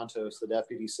Jerry Contos, the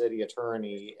deputy city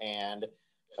attorney, and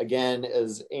again,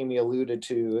 as Amy alluded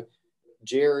to,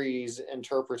 Jerry's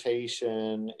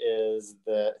interpretation is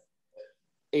that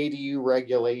ADU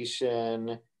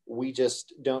regulation, we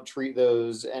just don't treat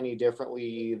those any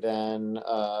differently than,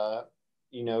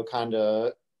 kind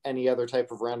of any other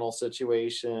type of rental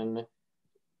situation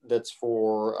that's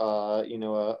for,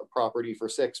 a property for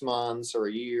 6 months or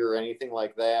a year or anything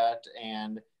like that.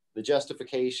 And the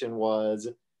justification was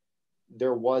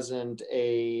there wasn't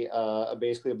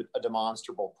basically a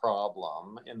demonstrable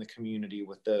problem in the community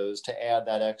with those to add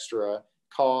that extra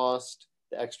cost,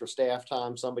 the extra staff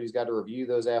time. Somebody's got to review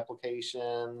those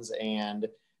applications, and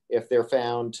if they're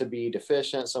found to be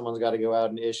deficient, someone's got to go out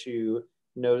and issue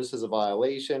notices of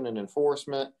violation and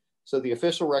enforcement. So the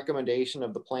official recommendation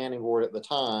of the planning board at the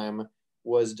time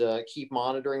was to keep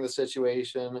monitoring the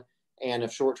situation, and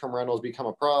if short-term rentals become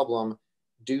a problem,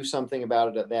 do something about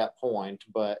it at that point.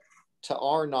 But to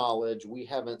our knowledge, we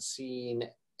haven't seen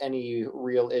any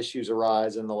real issues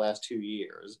arise in the last 2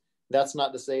 years. That's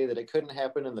not to say that it couldn't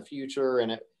happen in the future,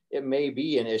 and it may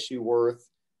be an issue worth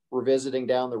revisiting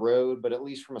down the road, but at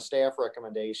least from a staff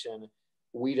recommendation,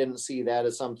 we didn't see that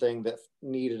as something that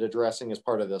needed addressing as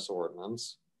part of this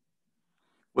ordinance.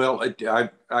 Well,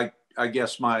 I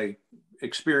guess my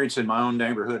experience in my own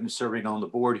neighborhood and serving on the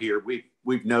board here,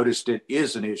 we've noticed it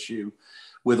is an issue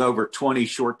with over 20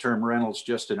 short-term rentals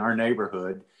just in our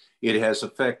neighborhood. It has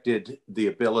affected the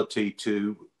ability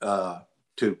to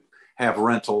have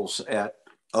rentals at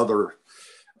other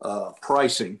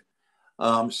pricing.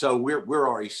 So we're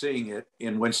already seeing it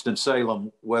in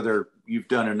Winston-Salem, whether you've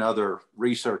done another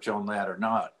research on that or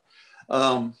not.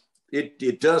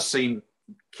 It does seem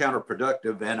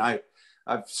counterproductive, and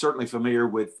I'm certainly familiar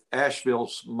with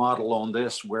Asheville's model on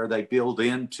this, where they build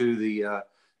into the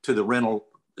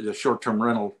short-term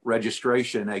rental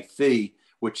registration a fee,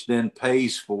 which then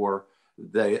pays for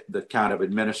the kind of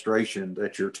administration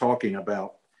that you're talking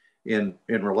about in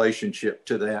relationship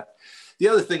to that. The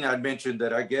other thing I'd mentioned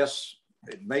that I guess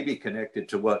it may be connected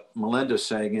to what Melinda's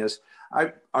saying is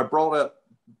I brought up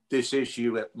this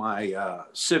issue at my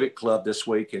civic club this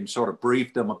week and sort of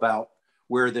briefed them about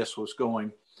where this was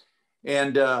going.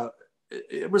 And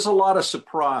it was a lot of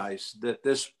surprise that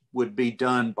this would be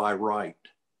done by right,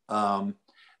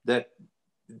 that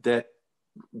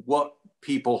what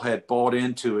people had bought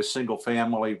into as single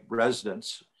family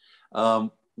residence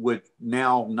would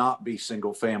now not be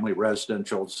single family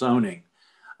residential zoning.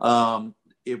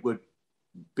 It would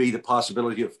be the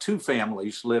possibility of two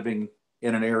families living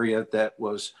in an area that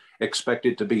was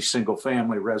expected to be single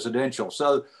family residential.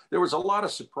 So there was a lot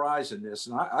of surprise in this.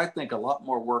 And I think a lot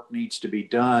more work needs to be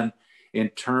done in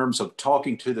terms of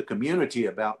talking to the community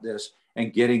about this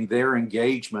and getting their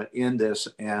engagement in this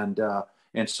and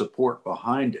support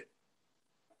behind it.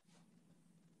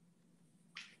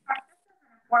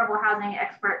 Affordable housing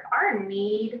expert, our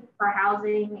need for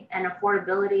housing and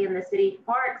affordability in the city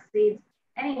far exceeds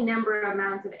any number of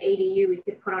amounts of ADU we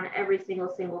could put on every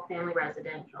single family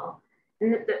residential.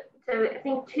 And so I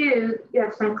think too, you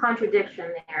have some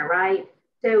contradiction there, right?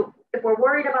 So if we're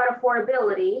worried about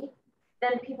affordability,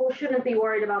 then people shouldn't be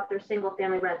worried about their single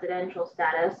family residential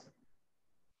status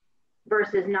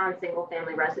versus non-single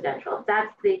family residential.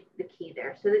 That's the key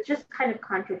there. So it's just kind of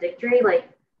contradictory, like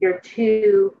your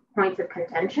 2 points of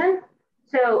contention.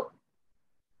 So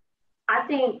I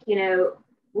think,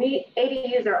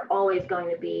 ADUs are always going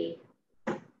to be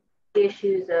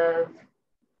issues of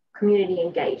community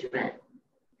engagement.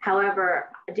 However,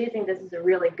 I do think this is a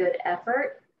really good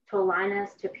effort to align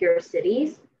us to pure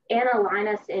cities and align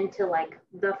us into like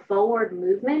the forward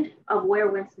movement of where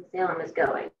Winston-Salem is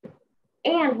going.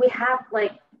 And we have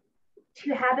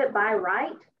to have it by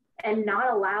right and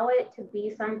not allow it to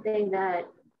be something that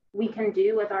we can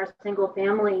do with our single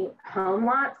family home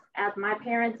lots as my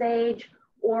parents age,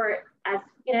 or as,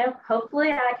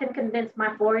 hopefully I can convince my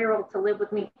 4-year-old to live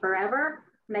with me forever.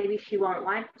 Maybe she won't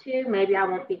like to, maybe I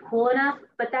won't be cool enough,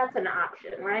 but that's an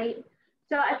option, right?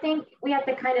 So I think we have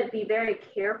to kind of be very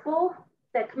careful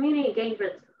that community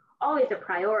engagement is always a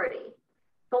priority,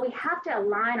 but we have to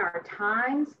align our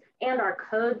times and our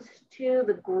codes to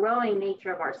the growing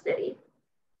nature of our city.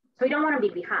 So we don't want to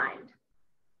be behind.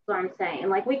 That's what I'm saying.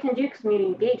 Like, we can do community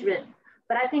engagement,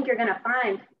 but I think you're going to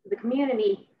find the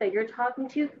community that you're talking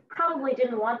to probably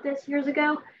didn't want this years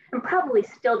ago and probably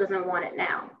still doesn't want it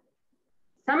now.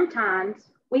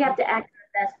 Sometimes we have to act for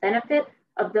the best benefit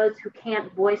of those who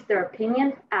can't voice their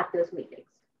opinion at those meetings.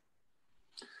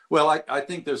 Well, I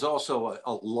think there's also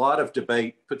a lot of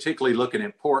debate, particularly looking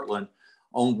at Portland,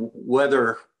 on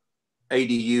whether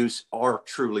ADUs are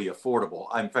truly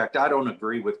affordable. In fact, I don't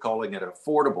agree with calling it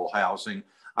affordable housing.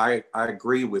 I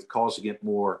agree with causing it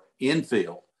more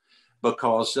infill,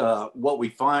 because what we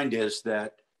find is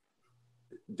that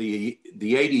the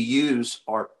ADUs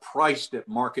are priced at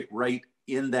market rate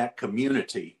in that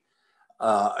community,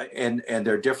 and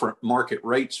there are different market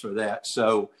rates for that.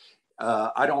 So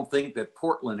I don't think that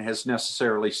Portland has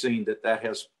necessarily seen that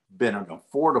has been an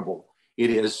affordable. It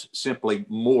is simply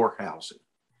more housing.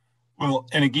 Well,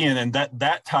 and again, and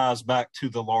that ties back to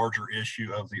the larger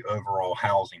issue of the overall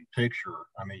housing picture.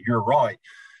 I mean, you're right.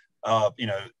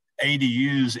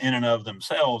 ADUs in and of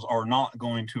themselves are not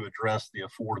going to address the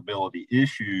affordability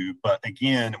issue. But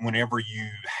again, whenever you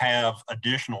have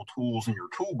additional tools in your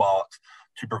toolbox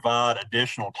to provide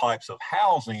additional types of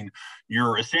housing,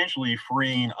 you're essentially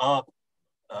freeing up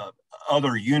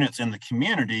other units in the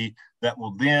community that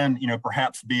will then,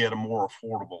 perhaps be at a more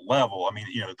affordable level. I mean,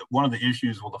 one of the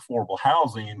issues with affordable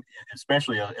housing,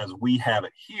 especially as we have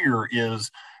it here,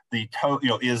 is the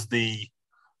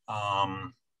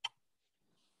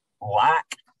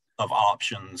lack of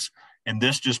options. And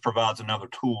this just provides another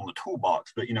tool in the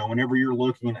toolbox. But, whenever you're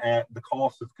looking at the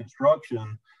cost of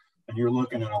construction and you're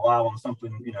looking at allowing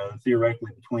something,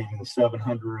 theoretically between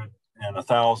 $700 and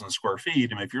 1,000 square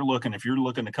feet. And if you're looking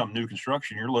to come new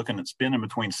construction, you're looking at spending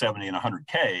between 70 and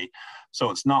 100K.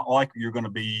 So it's not like you're going to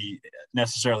be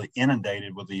necessarily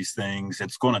inundated with these things.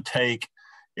 It's going to take,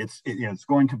 it's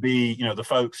going to be, the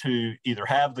folks who either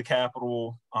have the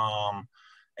capital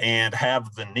and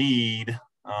have the need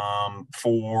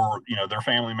for, their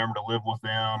family member to live with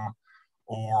them,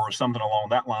 or something along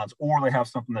that lines, or they have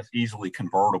something that's easily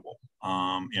convertible.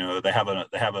 They have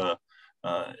a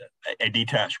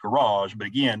detached garage, but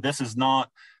again, this is not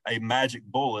a magic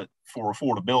bullet for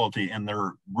affordability, and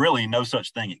there really no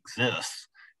such thing exists.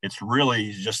 It's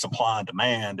really just supply and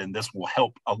demand, and this will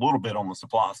help a little bit on the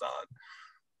supply side.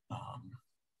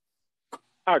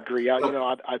 I agree. I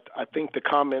think the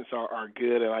comments are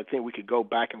good, and I think we could go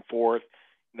back and forth.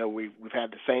 We've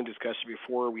had the same discussion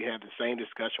before. We had the same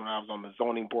discussion when I was on the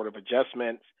Zoning Board of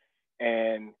Adjustments,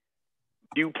 and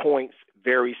viewpoints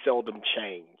very seldom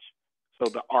change. So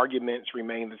the arguments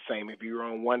remain the same. If you were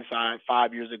on one side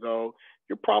 5 years ago,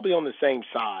 you're probably on the same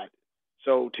side.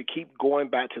 So to keep going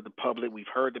back to the public, we've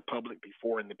heard the public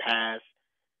before in the past.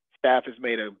 Staff has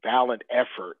made a valiant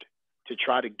effort to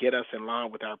try to get us in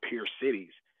line with our peer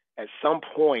cities. At some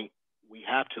point, we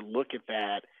have to look at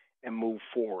that and move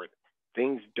forward.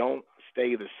 Things don't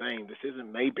stay the same. This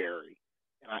isn't Mayberry.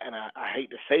 And I hate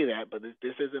to say that, but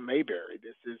this isn't Mayberry.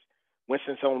 This is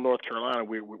Winston-Salem, North Carolina.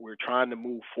 We're trying to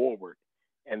move forward.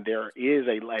 And there is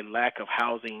a lack of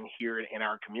housing here in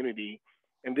our community.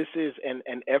 And this is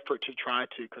an effort to try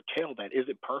to curtail that. Is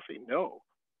it perfect? No.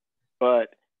 But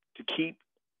to keep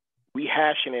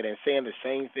rehashing it and saying the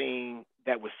same thing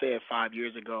that was said 5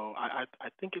 years ago, I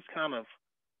think it's kind of,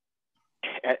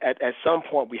 at some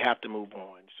point we have to move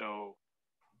on. So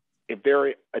if there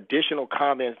are additional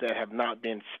comments that have not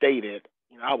been stated,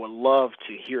 I would love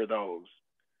to hear those.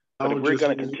 But if we're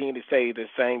going to continue to say the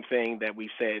same thing that we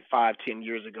said 5-10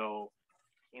 years ago,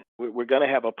 we're going to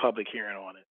have a public hearing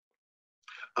on it.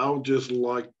 I would just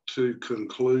like to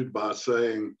conclude by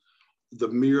saying the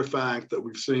mere fact that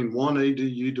we've seen one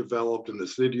ADU developed in the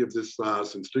city of this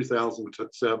size since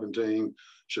 2017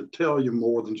 should tell you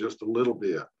more than just a little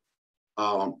bit.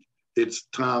 It's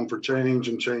time for change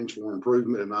and change for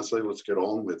improvement. And I say, let's get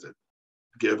on with it.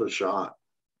 Give it a shot.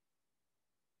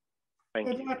 Thank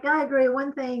you. I agree.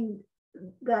 One thing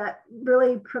that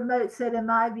really promotes it, in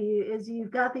my view, is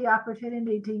you've got the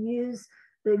opportunity to use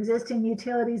the existing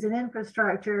utilities and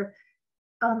infrastructure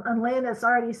on land that's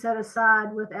already set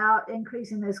aside without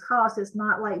increasing those costs. It's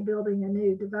not like building a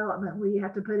new development where you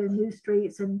have to put in new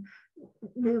streets and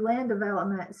new land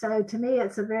development. So to me,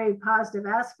 it's a very positive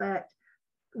aspect.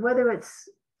 Whether it's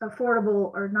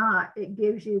affordable or not, it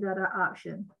gives you that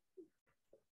option.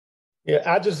 Yeah,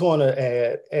 I just want to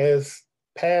add, as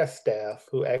past staff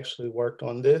who actually worked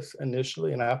on this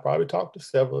initially, and I probably talked to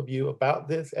several of you about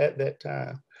this at that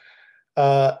time,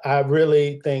 I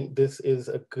really think this is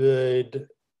a good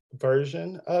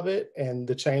version of it, and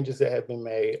the changes that have been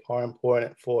made are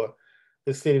important for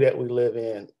the city that we live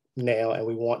in now and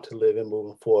we want to live in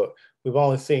moving forward. We've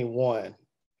only seen one.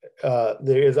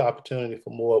 There is opportunity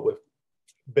for more with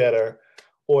better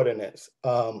ordinance.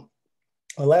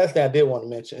 The last thing I did want to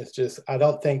mention is just, I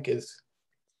don't think it's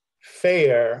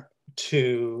fair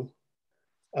to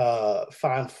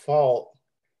find fault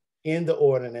in the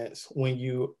ordinance when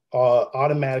you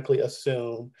automatically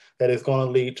assume that it's going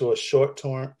to lead to a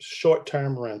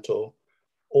short-term rental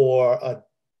or a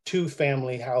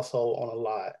two-family household on a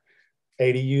lot.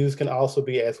 ADUs can also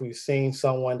be, as we've seen,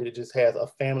 someone that just has a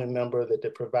family member that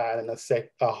they're providing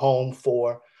a home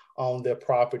for on their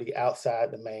property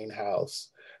outside the main house.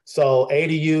 So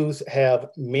ADUs have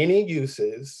many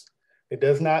uses. It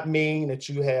does not mean that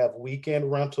you have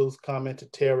weekend rentals coming to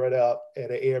tear it up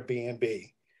at an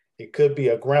Airbnb. It could be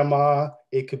a grandma.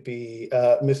 It could be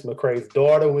Miss McCrae's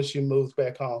daughter when she moves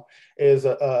back home. There's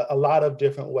a lot of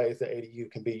different ways that ADU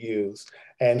can be used.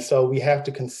 And so we have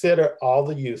to consider all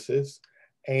the uses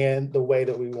and the way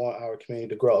that we want our community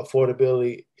to grow.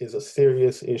 Affordability is a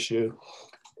serious issue.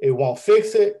 It won't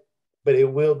fix it, but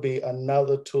it will be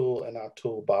another tool in our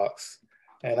toolbox.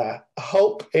 And I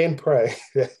hope and pray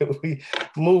that we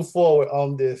move forward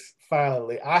on this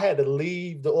finally. I had to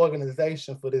leave the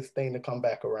organization for this thing to come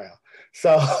back around.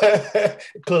 So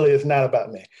clearly it's not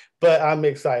about me, but I'm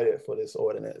excited for this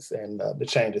ordinance and the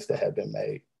changes that have been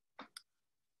made.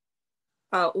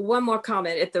 One more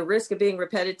comment, at the risk of being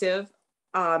repetitive,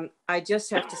 I just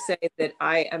have to say that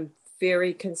I am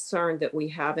very concerned that we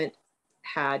haven't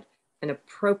had an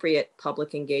appropriate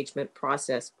public engagement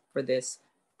process for this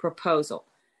proposal.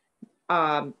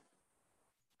 I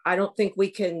don't think we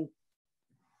can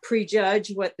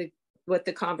prejudge what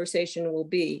the conversation will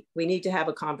be. We need to have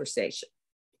a conversation.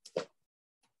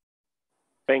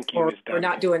 Thank you, Ms. Or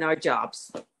not doing our jobs.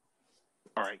 All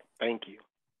right, thank you.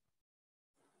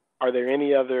 Are there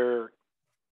any other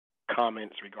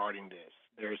comments regarding this?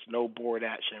 There's no board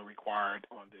action required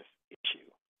on this issue.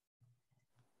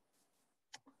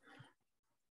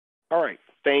 All right,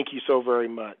 thank you so very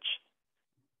much.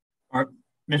 All right,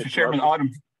 Mr. Chairman,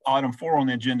 item 4 on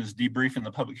the agenda is debriefing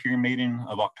the public hearing meeting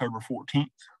of October 14th.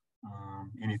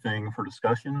 Anything for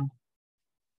discussion?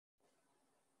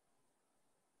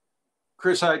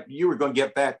 Chris, you were going to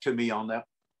get back to me on that,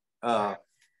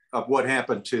 of what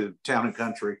happened to Town and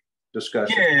Country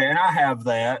discussion. Yeah, and I have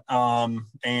that,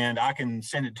 and I can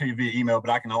send it to you via email, but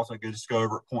I can also just go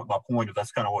over it point by point if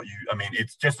that's kind of what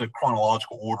it's just a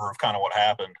chronological order of kind of what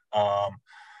happened.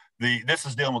 This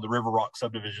is dealing with the River Rock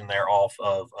subdivision there off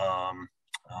of,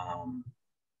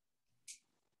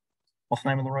 what's the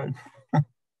name of the road?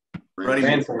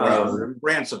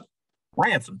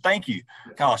 Ransom, thank you.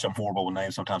 Gosh, I'm horrible with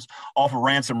names sometimes. Off of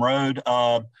Ransom Road.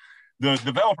 The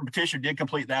developer petitioner did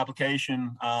complete the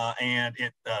application, and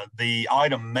the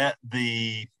item met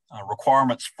the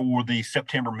requirements for the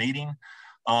September meeting.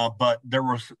 But there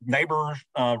was neighbors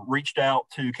reached out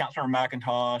to Councilor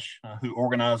McIntosh, who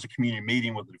organized a community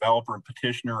meeting with the developer and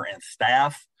petitioner and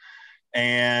staff.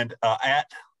 And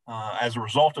as a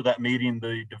result of that meeting,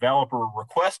 the developer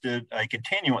requested a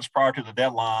continuance prior to the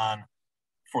deadline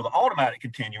for the automatic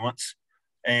continuance.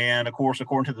 And of course,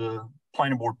 according to the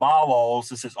planning board bylaws,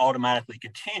 this is automatically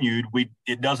continued.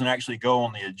 It doesn't actually go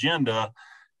on the agenda.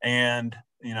 And,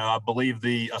 I believe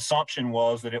the assumption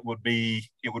was that it would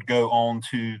go on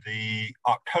to the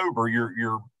October,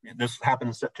 this happened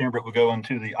in September, it would go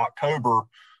into the October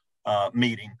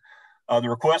meeting. The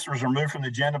request was removed from the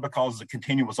agenda because the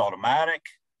continuance was automatic.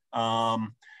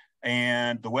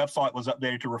 And the website was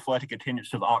updated to reflect a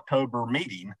continuance to the October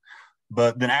meeting.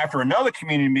 But then after another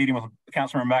community meeting with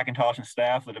Councilor McIntosh and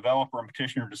staff, the developer and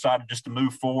petitioner decided just to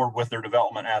move forward with their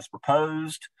development as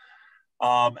proposed.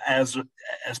 As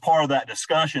part of that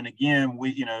discussion, again,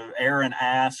 Aaron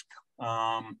asked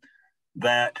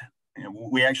that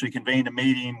we actually convened a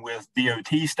meeting with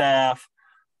DOT staff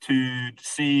to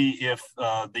see if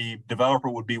the developer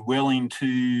would be willing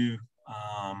to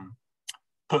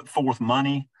put forth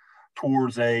money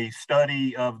towards a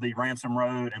study of the Ransom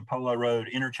Road and Polo Road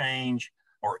intersection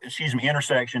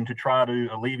to try to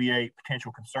alleviate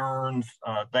potential concerns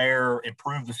there,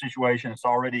 improve the situation. It's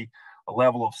already a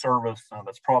level of service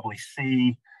that's probably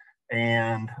C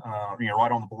and,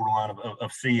 right on the borderline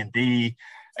of C and D.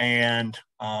 And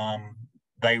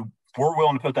they were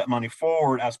willing to put that money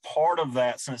forward. As part of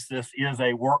that, since this is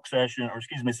a work session,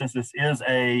 since this is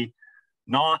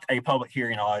not a public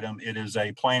hearing item, it is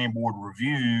a planning board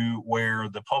review where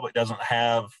the public doesn't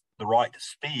have the right to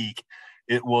speak.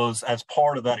 It was, as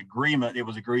part of that agreement, it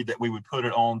was agreed that we would put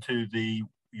it onto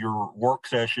your work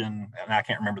session, and I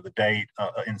can't remember the date,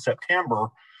 in September,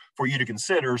 for you to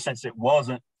consider, since it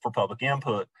wasn't for public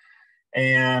input.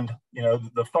 And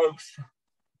the folks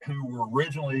who were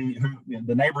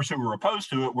the neighbors who were opposed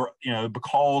to it were,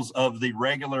 because of the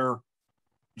regular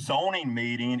zoning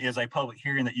meeting is a public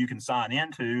hearing that you can sign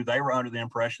into, they were under the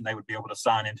impression they would be able to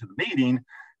sign into the meeting,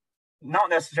 not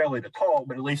necessarily to talk,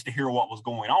 but at least to hear what was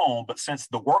going on. But since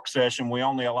the work session, we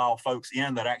only allow folks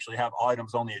in that actually have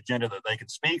items on the agenda that they can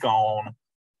speak on.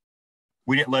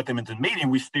 We didn't let them into the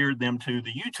meeting. We steered them to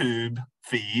the YouTube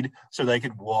feed so they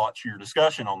could watch your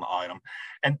discussion on the item.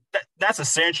 And that's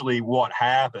essentially what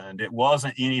happened. It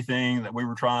wasn't anything that we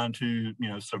were trying to,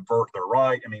 subvert their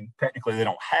right. I mean, technically they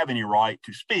don't have any right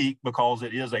to speak because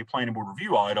it is a planning board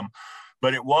review item,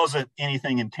 but it wasn't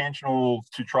anything intentional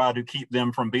to try to keep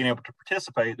them from being able to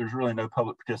participate. There's really no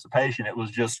public participation. It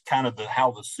was just kind of how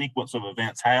the sequence of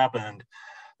events happened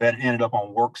that ended up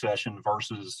on work session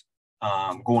versus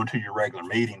going to your regular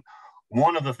meeting.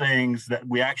 One of the things that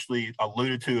we actually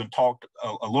alluded to and talked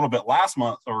a little bit last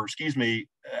month,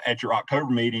 at your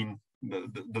October meeting,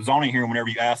 the zoning hearing, whenever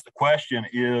you asked the question,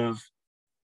 is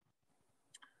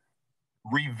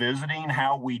revisiting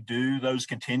how we do those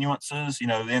continuances.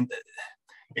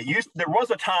 There was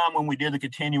a time when we did the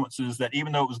continuances that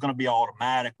even though it was going to be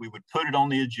automatic, we would put it on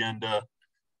the agenda.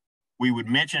 We would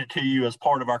mention it to you as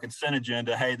part of our consent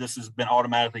agenda. Hey, this has been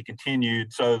automatically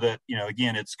continued, so that,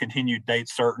 again, it's continued date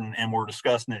certain and we're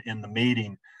discussing it in the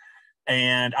meeting.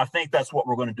 And I think that's what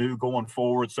we're going to do going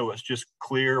forward. So it's just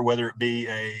clear, whether it be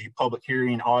a public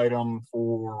hearing item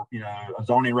for, a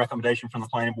zoning recommendation from the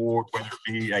planning board, whether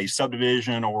it be a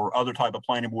subdivision or other type of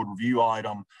planning board review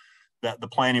item that the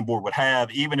planning board would have,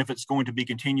 even if it's going to be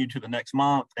continued to the next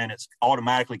month and it's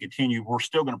automatically continued, we're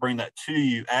still going to bring that to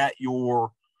you at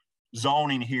your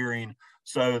zoning hearing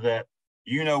so that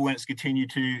You know when it's continued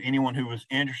to. Anyone who was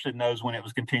interested knows when it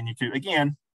was continued to.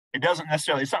 Again, it doesn't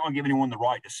necessarily, it's not going to give anyone the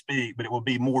right to speak, but it will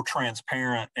be more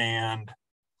transparent and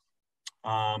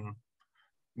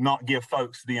not give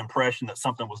folks the impression that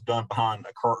something was done behind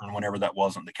a curtain whenever that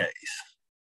wasn't the case.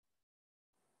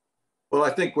 Well, I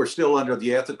think we're still under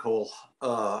the ethical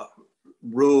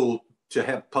rule to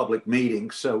have public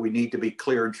meetings. So we need to be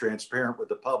clear and transparent with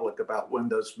the public about when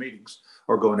those meetings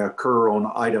are going to occur on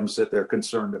items that they're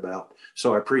concerned about.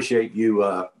 So I appreciate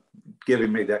you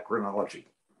giving me that chronology.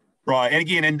 Right. And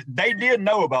again, and they did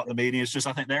know about the meeting. It's just,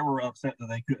 I think they were upset that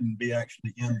they couldn't be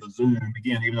actually in the Zoom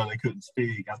again, even though they couldn't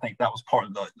speak. I think that was part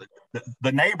of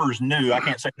the neighbors knew. I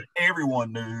can't say that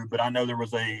everyone knew, but I know there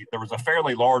was a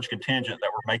fairly large contingent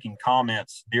that were making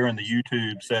comments during the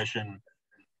YouTube session.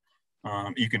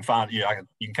 You can find, you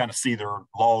can kind of see their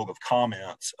log of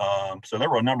comments. So there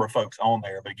were a number of folks on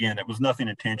there, but again, it was nothing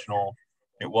intentional.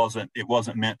 It wasn't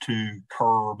meant to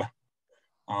curb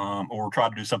or try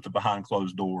to do something behind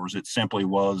closed doors. It simply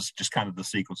was just kind of the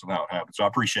sequence of how it happened. So I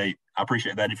appreciate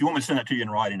that. If you want me to send that to you in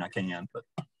writing, I can. But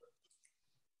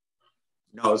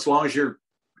no, as long as you're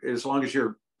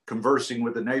conversing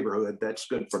with the neighborhood, that's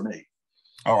good for me.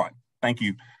 All right, thank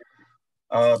you.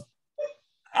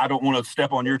 I don't want to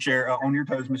step on your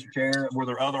toes, Mr. Chair. Were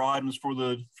there other items for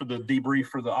the debrief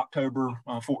for the October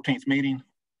 14th meeting?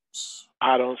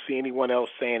 I don't see anyone else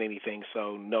saying anything,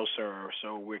 so no, sir.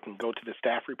 So we can go to the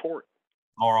staff report.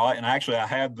 All right, and actually, I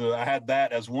had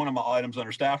that as one of my items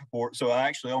under staff report. So I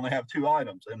actually only have 2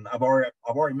 items, and I've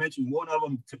already mentioned one of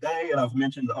them today, and I've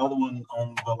mentioned the other one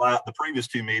on the previous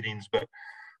 2 meetings. But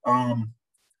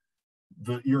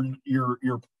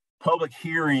your public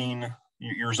hearing,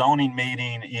 your zoning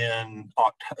meeting in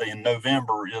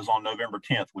November is on November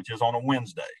 10th, which is on a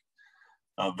Wednesday.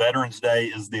 Veterans Day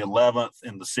is the 11th,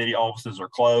 and the city offices are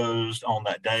closed on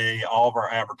that day. All of our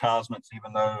advertisements,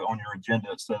 even though on your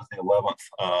agenda it says the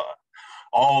 11th,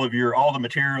 all the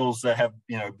materials that have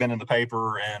been in the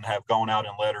paper and have gone out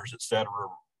in letters, etc.,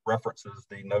 references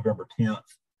the November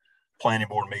 10th planning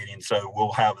board meeting. So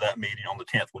we'll have that meeting on the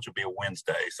 10th, which will be a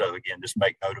Wednesday. So again, just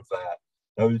make note of that.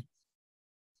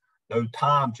 No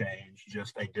time change,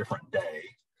 just a different day.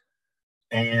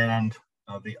 And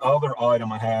the other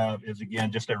item I have is,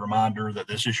 again, just a reminder that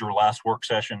this is your last work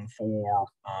session for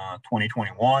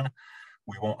 2021.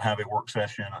 We won't have a work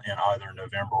session in either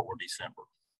November or December.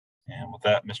 And with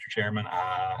that, Mr. Chairman,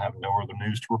 I have no other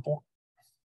news to report.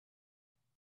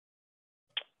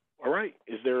 All right.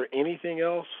 Is there anything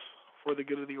else for the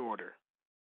good of the order?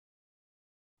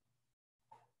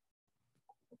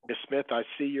 Ms. Smith, I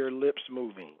see your lips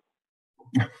moving.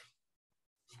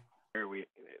 You're muted.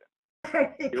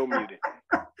 Okay,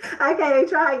 we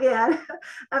try again.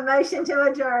 A motion to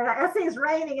adjourn. I see it's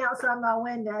raining outside my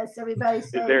window, so everybody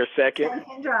stay. Is there a second? Safe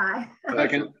and dry.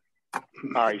 Second. All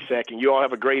right, second. You all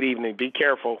have a great evening. Be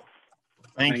careful.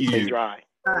 Thank you. Stay dry.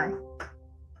 Bye.